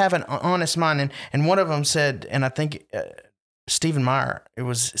 if you have an honest mind, and one of them said, and I think Stephen Meyer,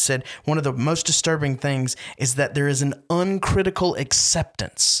 said one of the most disturbing things is that there is an uncritical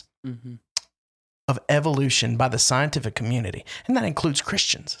acceptance of evolution by the scientific community, and that includes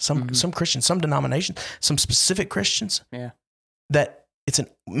Christians, some Christians, some denominations, some specific Christians. Yeah. That it's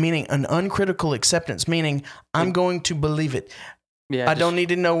meaning an uncritical acceptance, meaning I'm going to believe it. Yeah, I don't need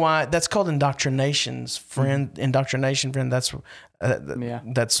to know why. That's called indoctrination, friend. That's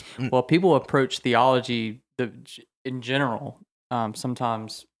that's. Well, people approach theology in general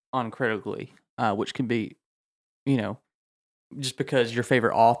sometimes uncritically, which can be, just because your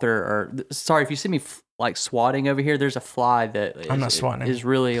favorite author or sorry, if you see me like swatting over here, there's a fly that I'm not swatting. Is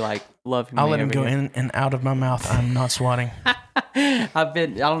really like loving me. I'll let him go in and out of my mouth. I'm not swatting. I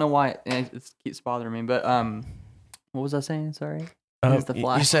don't know why it keeps bothering me, but what was I saying? Sorry. The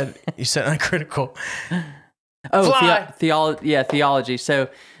fly? You said uncritical. Theology. So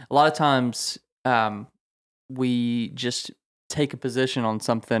a lot of times we just take a position on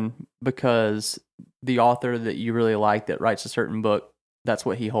something because the author that you really like that writes a certain book, that's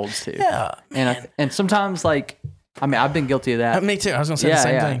what he holds to. Yeah. And sometimes I've been guilty of that. Me too. I was going to say the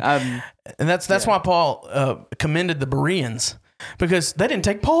same thing. And that's why Paul commended the Bereans, because they didn't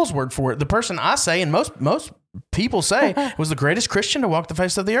take Paul's word for it. The person I say, and most people say, was the greatest Christian to walk the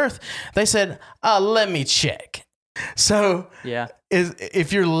face of the earth. They said, let me check. So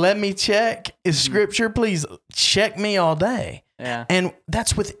if you're let me check is Scripture, please check me all day. Yeah. And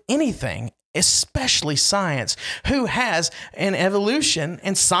that's with anything, especially science, who has an evolution,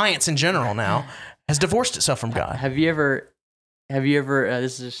 and science in general now has divorced itself from God. Have you ever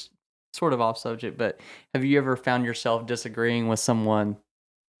this is just sort of off subject, but have you ever found yourself disagreeing with someone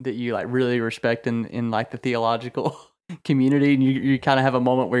that you like really respect in like the theological community, and you kind of have a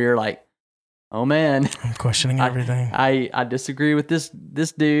moment where you're like, oh man, I'm questioning everything. I disagree with this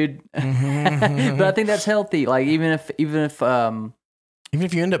dude. But I think that's healthy. Like even if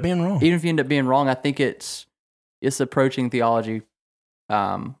you end up being wrong. I think it's approaching theology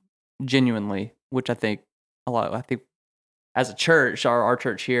genuinely, which I think as a church, our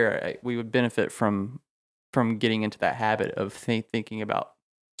church here, we would benefit from getting into that habit of thinking about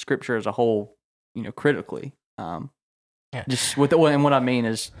Scripture as a whole, critically. Just and what I mean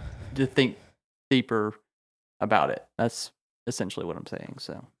is to think deeper about it. That's essentially what I'm saying.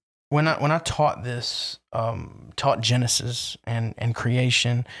 So when I taught this, taught Genesis and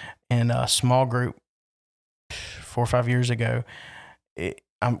creation in a small group 4 or 5 years ago,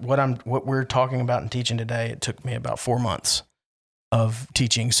 what we're talking about and teaching today, it took me about 4 months of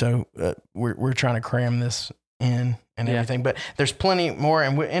teaching. So we're trying to cram this in and everything, but there's plenty more.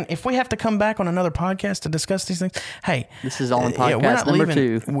 And if we have to come back on another podcast to discuss these things, hey, this is on podcast number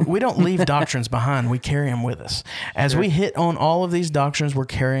 2. We don't leave doctrines behind. We carry them with us. As we hit on all of these doctrines, we're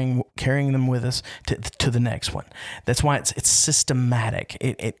carrying them with us to the next one. That's why it's systematic.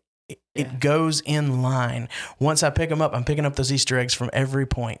 It goes in line. Once I pick them up, I'm picking up those Easter eggs from every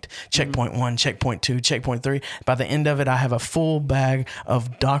point. Checkpoint 1, checkpoint 2, checkpoint 3. By the end of it, I have a full bag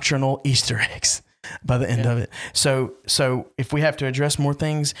of doctrinal Easter eggs by the end of it. So if we have to address more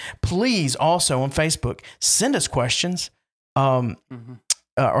things, please also on Facebook, send us questions.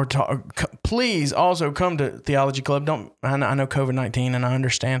 Please also come to Theology Club. I know COVID-19, and I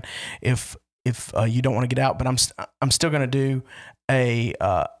understand if you don't want to get out, but I'm still going to do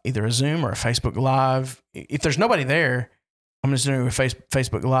either a Zoom or a Facebook Live. If there's nobody there, I'm just doing a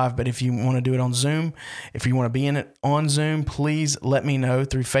Facebook Live. But if you want to do it on Zoom, if you want to be in it on Zoom, please let me know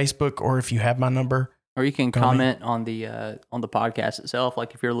through Facebook, or if you have my number, or you can comment on the podcast itself.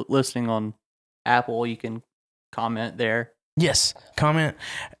 Like if you're listening on Apple, you can comment there. Yes, comment,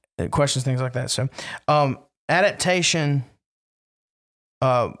 questions, things like that. So, adaptation.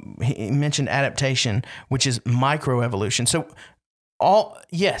 He mentioned adaptation, which is microevolution. So,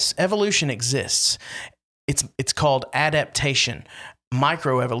 evolution exists. It's called adaptation,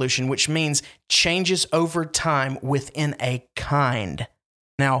 microevolution, which means changes over time within a kind.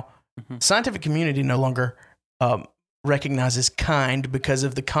 Now, scientific community no longer recognizes kind because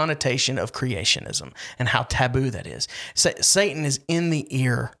of the connotation of creationism and how taboo that is. Satan is in the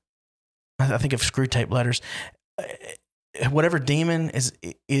ear. I think of Screw Tape Letters. Whatever demon is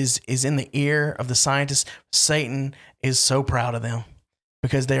in the ear of the scientists, Satan is so proud of them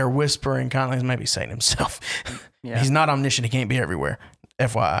because they are whispering kindly. Maybe Satan himself. He's not omniscient. He can't be everywhere.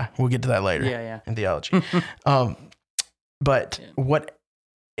 FYI, we'll get to that later. In theology. But what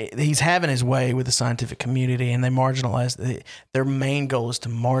he's having his way with the scientific community, and they marginalize. Their main goal is to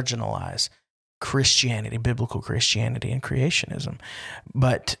marginalize Christianity, biblical Christianity, and creationism.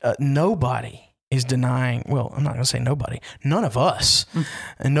 But nobody is denying, well, I'm not going to say nobody, none of us,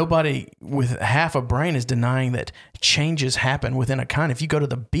 and nobody with half a brain is denying that changes happen within a kind. If you go to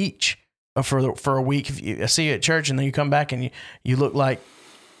the beach for a week, if you see you at church and then you come back and you look like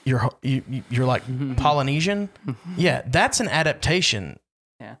you're like Polynesian, yeah, that's an adaptation.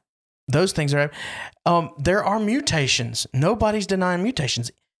 Yeah, those things are. There are mutations. Nobody's denying mutations.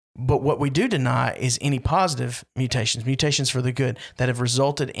 But what we do deny is any positive mutations for the good that have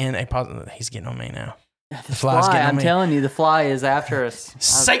resulted in a positive. He's getting on me now. The fly's getting on me. I'm telling you, the fly is after us.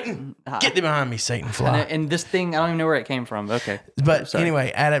 Satan, get thee behind me, Satan fly. And this thing, I don't even know where it came from. Okay. But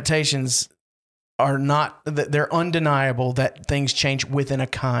anyway, adaptations are not, they're undeniable that things change within a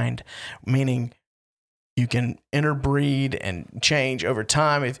kind, meaning you can interbreed and change over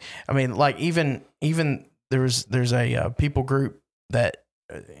time. Even there's a people group that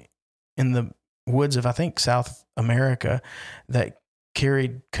in the woods of, I think, South America that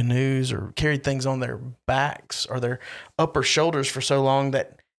carried canoes or carried things on their backs or their upper shoulders for so long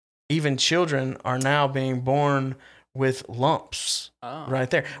that even children are now being born with lumps right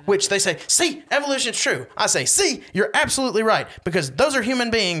there, which they say, see, evolution's true. I say, see, you're absolutely right, because those are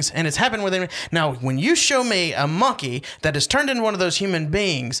human beings and it's happened within. Now, when you show me a monkey that has turned into one of those human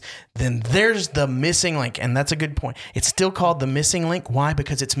beings, then there's the missing link. And that's a good point. It's still called the missing link. Why?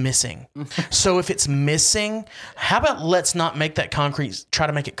 Because it's missing. So if it's missing, how about let's not make that concrete, try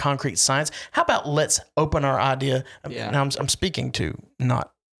to make it concrete science. How about let's open our idea. Yeah. Now I'm speaking to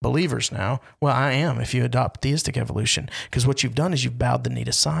not believers now. Well, I am if you adopt theistic evolution, because what you've done is you've bowed the knee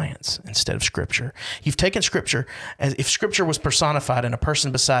to science instead of Scripture. You've taken Scripture as if Scripture was personified in a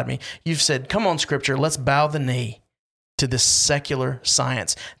person beside me. You've said, come on, Scripture, let's bow the knee to this secular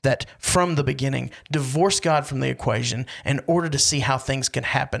science that from the beginning divorced God from the equation in order to see how things can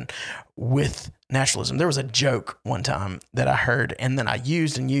happen with naturalism. There was a joke one time that I heard and then I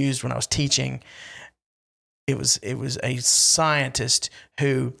used when I was teaching. It was a scientist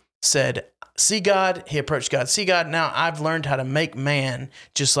who said, see God, he approached God, see God, now I've learned how to make man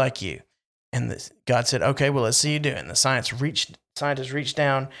just like you. And God said, okay, well, let's see you do it. And the scientist reached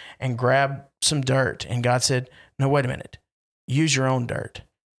down and grabbed some dirt. And God said, no, wait a minute, use your own dirt.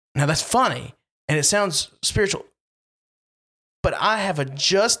 Now that's funny and it sounds spiritual, but I have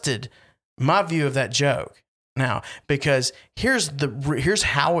adjusted my view of that joke now, because here's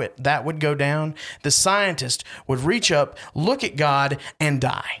how that would go down. The scientist would reach up, look at God, and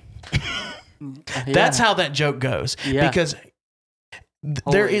die. That's how that joke goes. Yeah. Because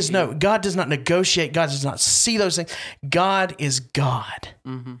God does not negotiate. God does not see those things. God is God.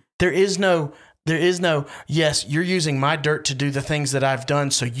 Mm-hmm. There is no, yes, you're using my dirt to do the things that I've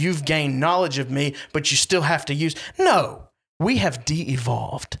done, so you've gained knowledge of me, but you still have to use. No. We have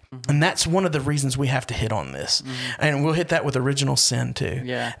de-evolved, and that's one of the reasons we have to hit on this. And we'll hit that with original sin too,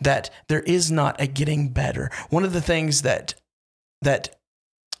 that there is not a getting better. One of the things that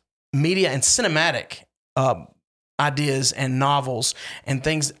media and cinematic ideas and novels and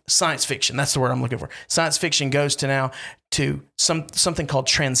things, science fiction, that's the word I'm looking for. Science fiction goes to now to something called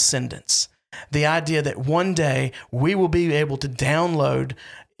transcendence. The idea that one day we will be able to download,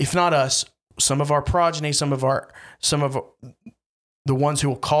 if not us, some of our progeny, some of the ones who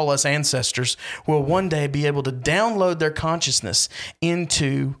will call us ancestors will one day be able to download their consciousness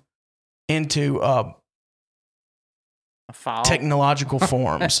into technological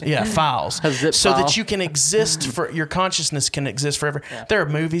forms. Yeah, files. So that you can exist your consciousness can exist forever. Yeah. There are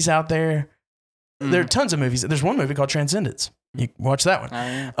movies out there. There are tons of movies. There's one movie called Transcendence. You watch that one.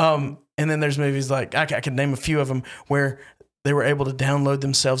 Oh, yeah. And then there's movies like, I could name a few of them where they were able to download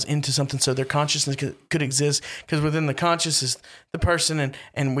themselves into something so their consciousness could exist, because within the conscious is the person,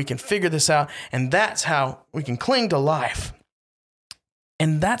 and we can figure this out, and that's how we can cling to life.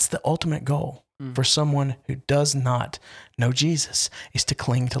 And that's the ultimate goal for someone who does not know Jesus, is to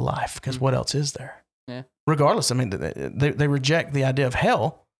cling to life, because what else is there? Yeah. Regardless, I mean, they reject the idea of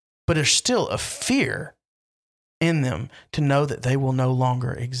hell, but there's still a fear in them to know that they will no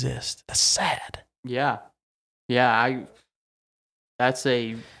longer exist. That's sad. Yeah. Yeah, that's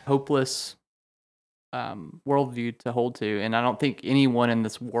a hopeless worldview to hold to, and I don't think anyone in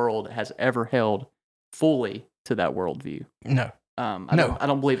this world has ever held fully to that worldview. No, I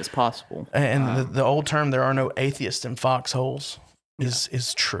don't believe it's possible. And the old term, there are no atheists in foxholes,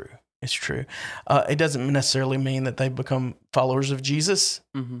 is true. It's true. It doesn't necessarily mean that they become followers of Jesus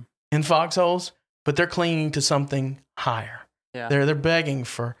in foxholes, but they're clinging to something higher. Yeah. They're begging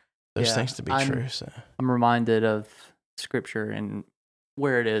for those things to be true. So I'm reminded of Scripture, and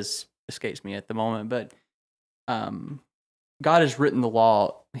where it is escapes me at the moment, but God has written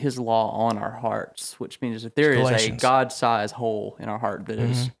His law on our hearts, which means that there is a God-sized hole in our heart that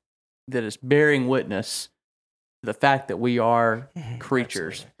is bearing witness to the fact that we are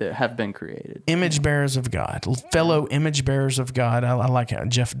creatures that have been created. Image bearers of God, fellow image bearers of God. I like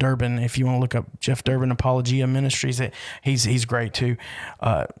Jeff Durbin. If you want to look up Jeff Durbin Apologia Ministries, he's great too.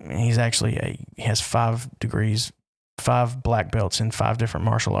 He's actually he has 5 degrees, 5 black belts in 5 different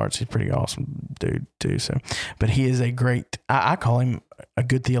martial arts. He's a pretty awesome dude too. So, but he is a great, I call him a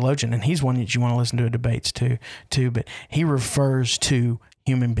good theologian, and he's one that you want to listen to debates too. But he refers to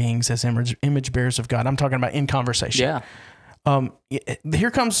human beings as image bearers of God. I'm talking about in conversation. Yeah.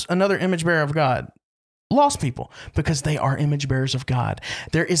 Here comes another image bearer of God. Lost people, because they are image bearers of God.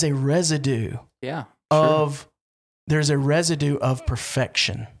 There is a residue. Yeah. There's a residue of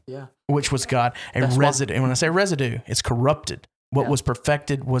perfection. Yeah. Which was God. Residue. And when I say residue, it's corrupted. What was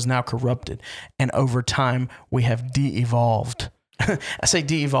perfected was now corrupted. And over time, we have de-evolved. I say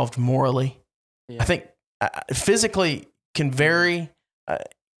de-evolved morally. Yeah. I think physically can vary,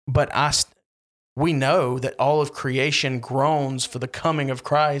 but we know that all of creation groans for the coming of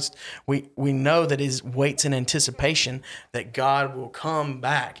Christ. We know that it waits in anticipation that God will come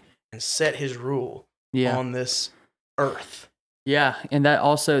back and set his rule on this earth. Yeah, and that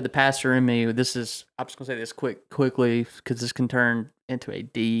also, the pastor in me, I'm just going to say this quickly, because this can turn into a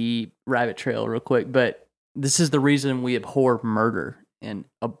deep rabbit trail real quick, but this is the reason we abhor murder, and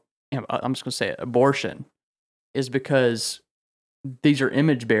I'm just going to say it, abortion, is because these are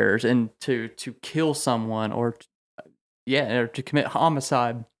image bearers, and to kill someone or to commit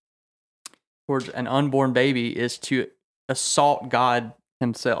homicide towards an unborn baby is to assault God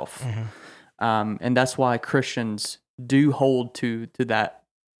himself. Mm-hmm. And that's why Christians do hold to that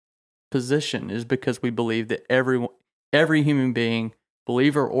position, is because we believe that every human being,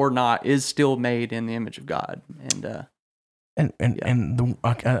 believer or not, is still made in the image of God. I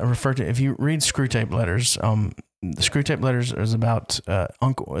refer to, if you read Screwtape Letters, the Screwtape Letters is about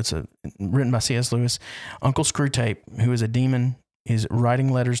Uncle. It's written by C.S. Lewis. Uncle Screwtape, who is a demon, is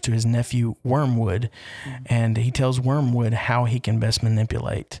writing letters to his nephew Wormwood, and he tells Wormwood how he can best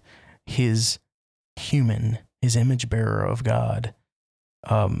manipulate his image bearer of God,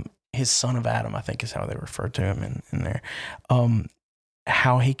 his son of Adam, I think is how they refer to him in there.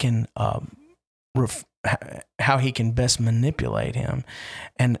 How he can best manipulate him.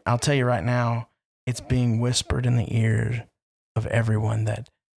 And I'll tell you right now, it's being whispered in the ears of everyone that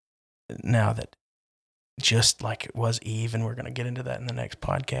just like it was Eve, and we're going to get into that in the next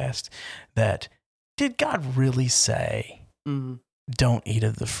podcast, that did God really say, don't eat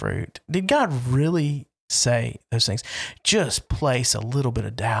of the fruit? Did God really say those things? Just place a little bit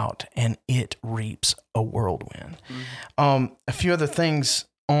of doubt and it reaps a whirlwind. A few other things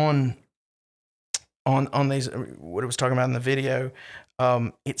on these, what it was talking about in the video,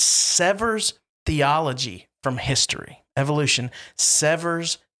 it severs theology from history. Evolution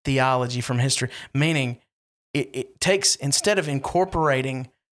severs theology from history, meaning it takes, instead of incorporating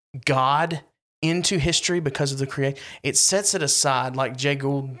God into history because of the creation, it sets it aside, like Jay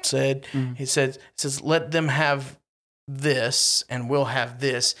Gould said. He says, let them have this and we'll have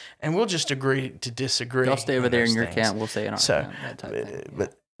this, and we'll just agree to disagree. Y'all stay over there in your camp, we'll stay in our camp. That type of thing.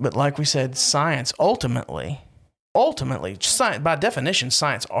 But like we said, science ultimately, science, by definition,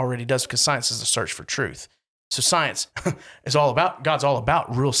 science already does, because science is a search for truth. So science is God's all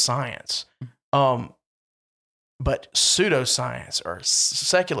about real science. But pseudoscience or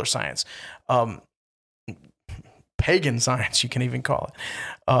secular science, pagan science, you can even call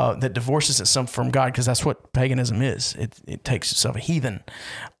it, that divorces itself from God, because that's what paganism is. It takes itself a heathen,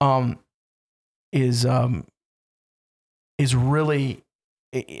 is really,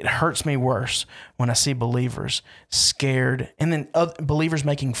 it hurts me worse when I see believers scared, and then believers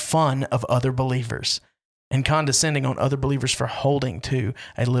making fun of other believers and condescending on other believers for holding to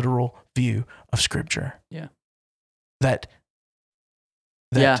a literal view of Scripture. Yeah. That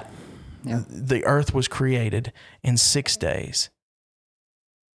the earth was created in 6 days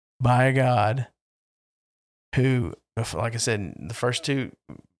by a God who, like I said, the first two,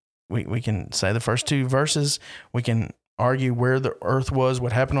 we can say the first 2 verses, we can argue where the earth was,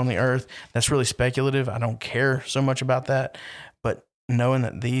 what happened on the earth. That's really speculative. I don't care so much about that. But knowing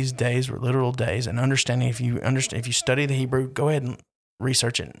that these days were literal days, and understanding, if you study the Hebrew, go ahead and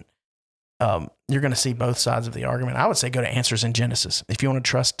research it. You're going to see both sides of the argument. I would say go to Answers in Genesis. If you want to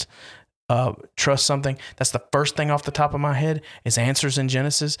trust trust something, that's the first thing off the top of my head is Answers in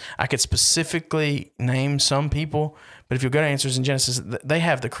Genesis. I could specifically name some people, but if you go to Answers in Genesis, they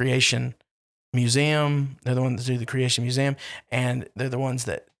have the Creation Museum. They're the ones that do the Creation Museum, and they're the ones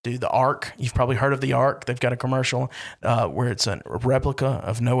that do the Ark. You've probably heard of the Ark. They've got a commercial where it's a replica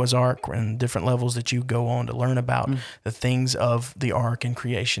of Noah's Ark and different levels that you go on to learn about the things of the Ark and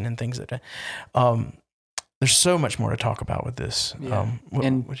creation and things like that. There's so much more to talk about with this. Yeah.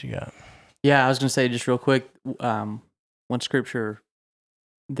 What you got? Yeah, I was going to say just real quick, one scripture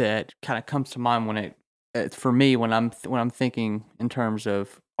that kind of comes to mind when for me when I'm thinking in terms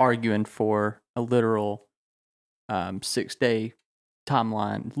of arguing for a literal 6-day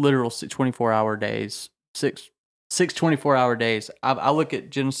timeline, literal 24-hour days, six 24-hour days. I look at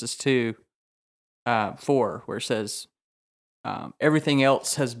Genesis 2:4 where it says everything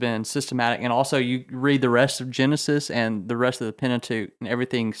else has been systematic, and also you read the rest of Genesis and the rest of the Pentateuch, and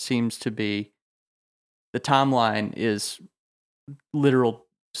everything seems to be, the timeline is literal,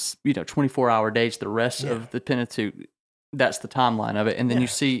 24-hour days. The rest of the Pentateuch, that's the timeline of it. And then you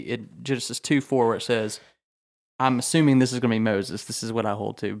see in Genesis 2:4 where it says, I'm assuming this is going to be Moses. This is what I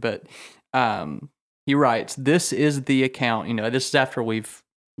hold to, but he writes, "This is the account." This is after we've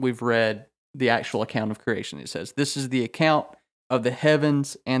read the actual account of creation. It says, "This is the account of the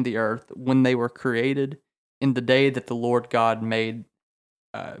heavens and the earth when they were created in the day that the Lord God made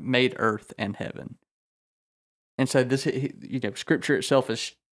earth and heaven." And so this, Scripture itself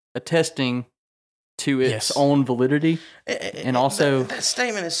is attesting to its own validity, and also that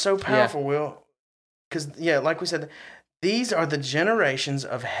statement is so powerful, Will, because like we said, these are the generations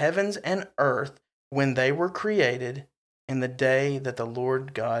of heavens and earth when they were created in the day that the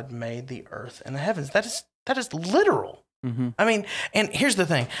Lord God made the earth and the heavens. That is literal. Mm-hmm. I mean, and here's the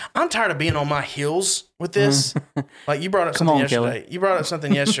thing. I'm tired of being on my heels with this. Like you brought up something yesterday. Kelly. You brought up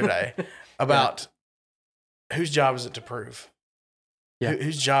something yesterday about whose job is it to prove? Yeah.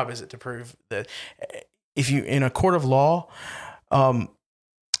 Whose job is it to prove that if you, in a court of law,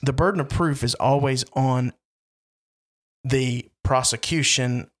 the burden of proof is always on the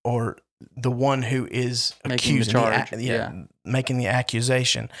prosecution or the one who is accusing, making the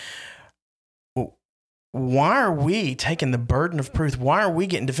accusation. Why are we taking the burden of proof? Why are we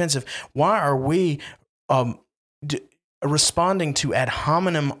getting defensive? Why are we responding to ad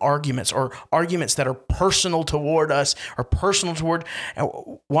hominem arguments or arguments that are personal toward us or personal toward?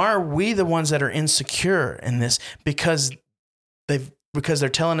 Why are we the ones that are insecure in this? Because they're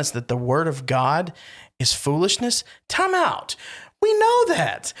telling us that the word of God is foolishness? Time out. We know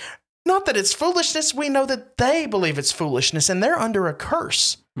that. Not that it's foolishness. We know that they believe it's foolishness, and they're under a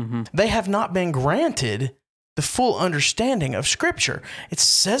curse. Mm-hmm. They have not been granted the full understanding of Scripture. It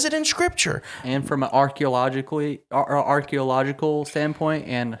says it in Scripture. And from an archaeological standpoint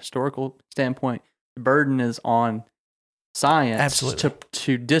and historical standpoint, the burden is on science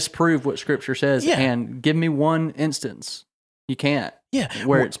to disprove what Scripture says. Yeah. And give me one instance. You can't. Yeah.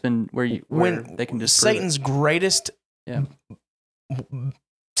 Where it's been where they can disprove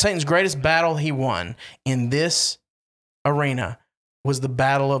Satan's greatest battle he won in this arena was the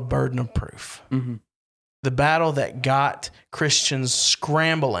battle of burden of proof. Mm-hmm. The battle that got Christians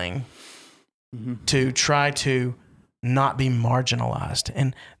scrambling to try to not be marginalized.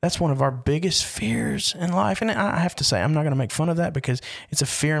 And that's one of our biggest fears in life. And I have to say, I'm not going to make fun of that because it's a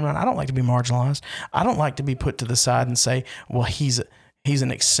fear in mine. I don't like to be marginalized. I don't like to be put to the side and say, well, he's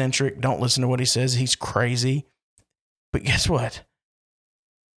an eccentric. Don't listen to what he says. He's crazy. But guess what?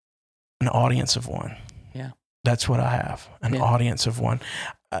 An audience of one. Yeah. That's what I have. An audience of one.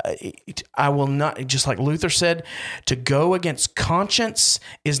 I will not, just like Luther said, to go against conscience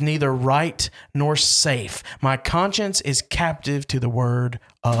is neither right nor safe. My conscience is captive to the word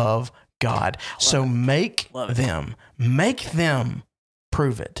of God. So make them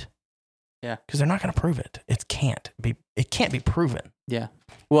prove it. Yeah. Because they're not going to prove it. It can't be proven. Yeah.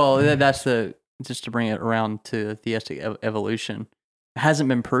 Well, that's just to bring it around to theistic evolution. It hasn't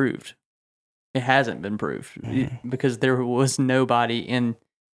been proved. It hasn't been proved because there was nobody in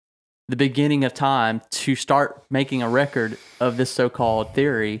the beginning of time to start making a record of this so-called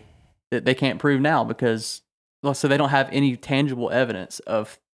theory that they can't prove now because, so they don't have any tangible evidence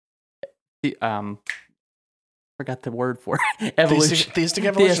of the, forgot the word for it. Evolution. Theistic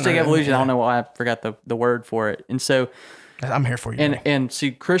evolution. Theistic evolution. I don't know why I forgot the word for it. And so I'm here for you. And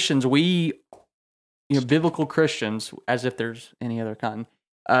see, Christians, biblical Christians, as if there's any other kind,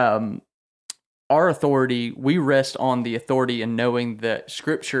 our authority, we rest on the authority in knowing that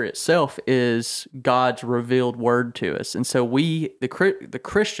Scripture itself is God's revealed word to us. And so the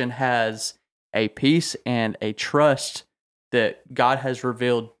Christian has a peace and a trust that God has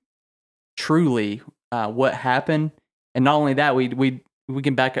revealed truly what happened. And not only that, we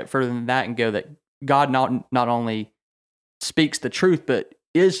can back up further than that and go that God not only speaks the truth, but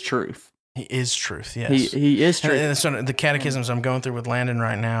is truth. He is truth, yes. He is truth. And so the catechisms I'm going through with Landon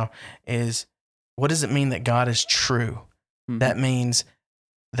right now is, what does it mean that God is true? Mm-hmm. That means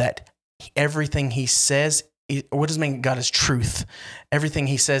that everything he says, what does it mean God is truth? Everything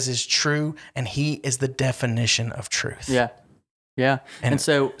he says is true, and he is the definition of truth. Yeah. Yeah. And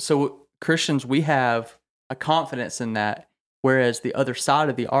so Christians, we have a confidence in that, whereas the other side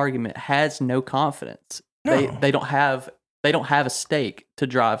of the argument has no confidence. No. They don't have a stake to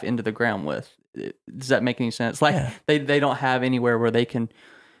drive into the ground with. Does that make any sense? Like they don't have anywhere where they can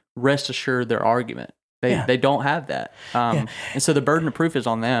rest assured their argument. They don't have that. And so the burden of proof is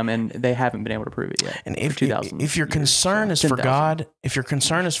on them, and they haven't been able to prove it yet. And if your concern is for God,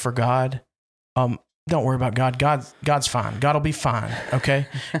 don't worry about God. God's fine. God will be fine. Okay.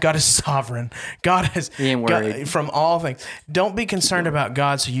 God is sovereign. God is God, from all things. Don't be concerned about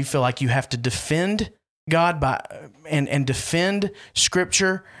God so you feel like you have to defend God and defend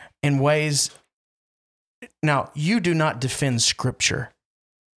Scripture in ways. Now, you do not defend Scripture.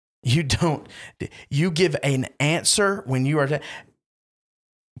 You don't. You give an answer when you are.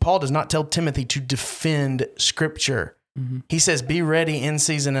 Paul does not tell Timothy to defend Scripture. Mm-hmm. He says, be ready in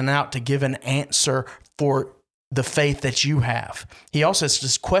season and out to give an answer for the faith that you have. He also says,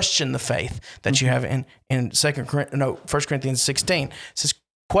 just question the faith that you have in 1 Corinthians 16. It says,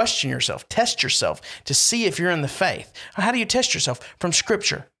 question yourself, test yourself to see if you're in the faith. How do you test yourself? From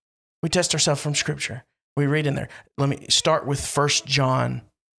Scripture. We test ourselves from Scripture. We read in there. Let me start with 1 John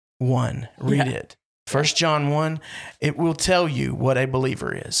 1. Read it. 1 John 1. It will tell you what a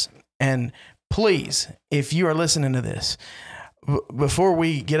believer is. And please, if you are listening to this, before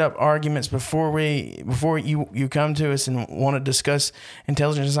we get up arguments, before you come to us and want to discuss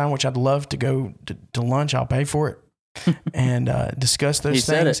intelligent design, which I'd love to go to lunch, I'll pay for it, and discuss those things.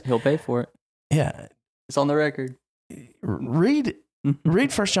 He said it. He'll pay for it. Yeah. It's on the record. Read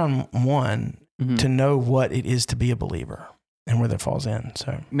 1 John 1 to know what it is to be a believer and where that falls in.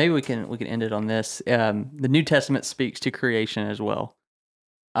 So maybe we can end it on this. The New Testament speaks to creation as well.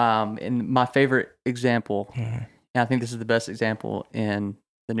 And my favorite example, and I think this is the best example in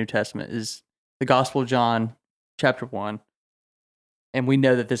the New Testament, is the Gospel of John, chapter 1. And we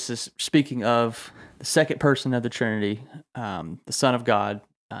know that this is speaking of the second person of the Trinity, the Son of God,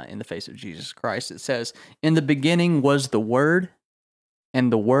 in the face of Jesus Christ. It says, in the beginning was the Word,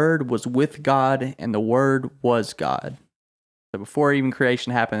 and the Word was with God, and the Word was God. So before even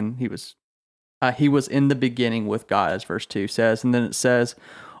creation happened, he was in the beginning with God, as verse 2 says. And then it says,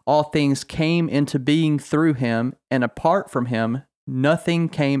 all things came into being through him, and apart from him, nothing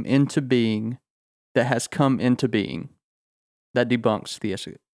came into being that has come into being. That debunks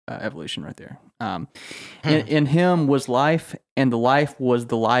theistic evolution right there. In him was life, and the life was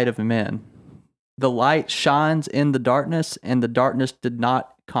the light of men. The light shines in the darkness, and the darkness did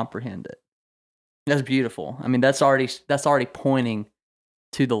not comprehend it. That's beautiful. I mean, that's already pointing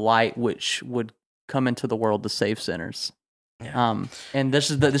to the light which would come into the world to save sinners. Yeah. And this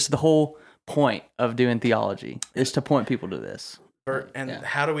is the whole point of doing theology, is to point people to this.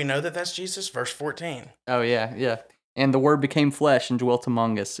 How do we know that that's Jesus? Verse 14. Oh yeah. And the Word became flesh and dwelt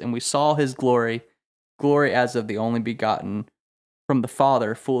among us, and we saw his glory as of the only begotten from the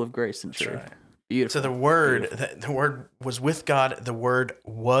Father, full of grace and truth. Right. Beautiful. So the Word was with God. The Word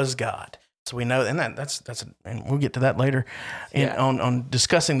was God. So we know, and and we'll get to that later, on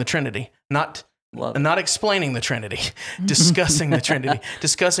discussing the Trinity, not explaining the Trinity, discussing the Trinity,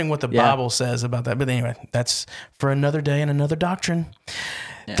 discussing what the Bible says about that. But anyway, that's for another day and another doctrine.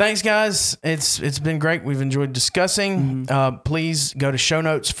 Yeah. Thanks, guys. It's been great. We've enjoyed discussing. Please go to show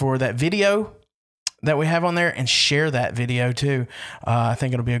notes for that video that we have on there and share that video too. I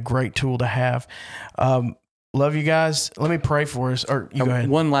think it'll be a great tool to have. Love you guys. Let me pray for us. Or you go ahead.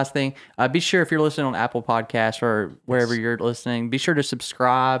 One last thing. Be sure, if you're listening on Apple Podcasts or wherever you're listening, be sure to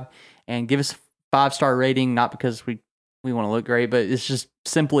subscribe and give us a 5-star rating, not because we want to look great, but it's just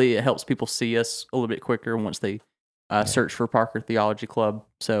simply it helps people see us a little bit quicker once they search for Parker Theology Club.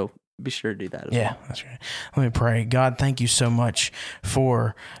 So be sure to do that as well. Yeah, that's right. Let me pray. God, thank you so much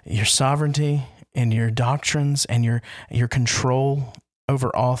for your sovereignty and your doctrines and your control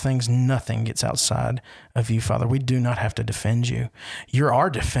over all things. Nothing gets outside of you, Father. We do not have to defend you. You're our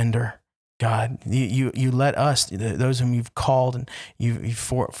defender, God. You let us, those whom you've called and you've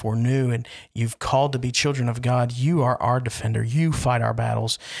foreknew and you've called to be children of God, you are our defender. You fight our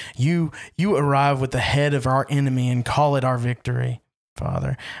battles. You arrive with the head of our enemy and call it our victory,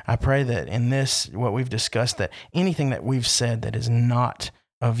 Father. I pray that in this, what we've discussed, that anything that we've said that is not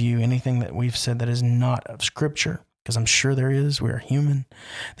of you, anything that we've said that is not of Scripture, because I'm sure there is, we are human,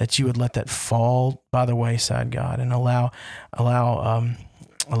 that you would let that fall by the wayside, God, and allow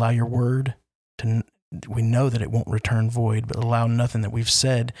your word to, we know that it won't return void, but allow nothing that we've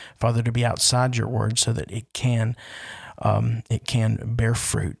said, Father, to be outside your word so that it can bear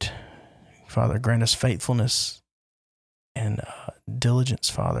fruit. Father, grant us faithfulness and diligence,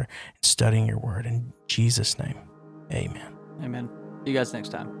 Father, in studying your word. In Jesus' name, amen. Amen. See you guys next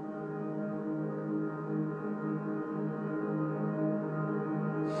time.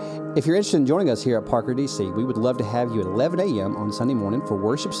 If you're interested in joining us here at Parker DC, we would love to have you at 11 a.m. on Sunday morning for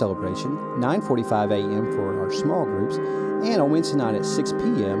worship celebration, 9:45 a.m. for our small groups, and on Wednesday night at 6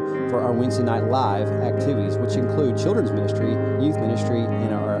 p.m. for our Wednesday night live activities, which include children's ministry, youth ministry,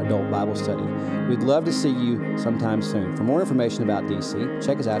 and our adult Bible study. We'd love to see you sometime soon. For more information about DC,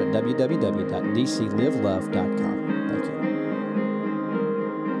 check us out at www.dclivelove.com.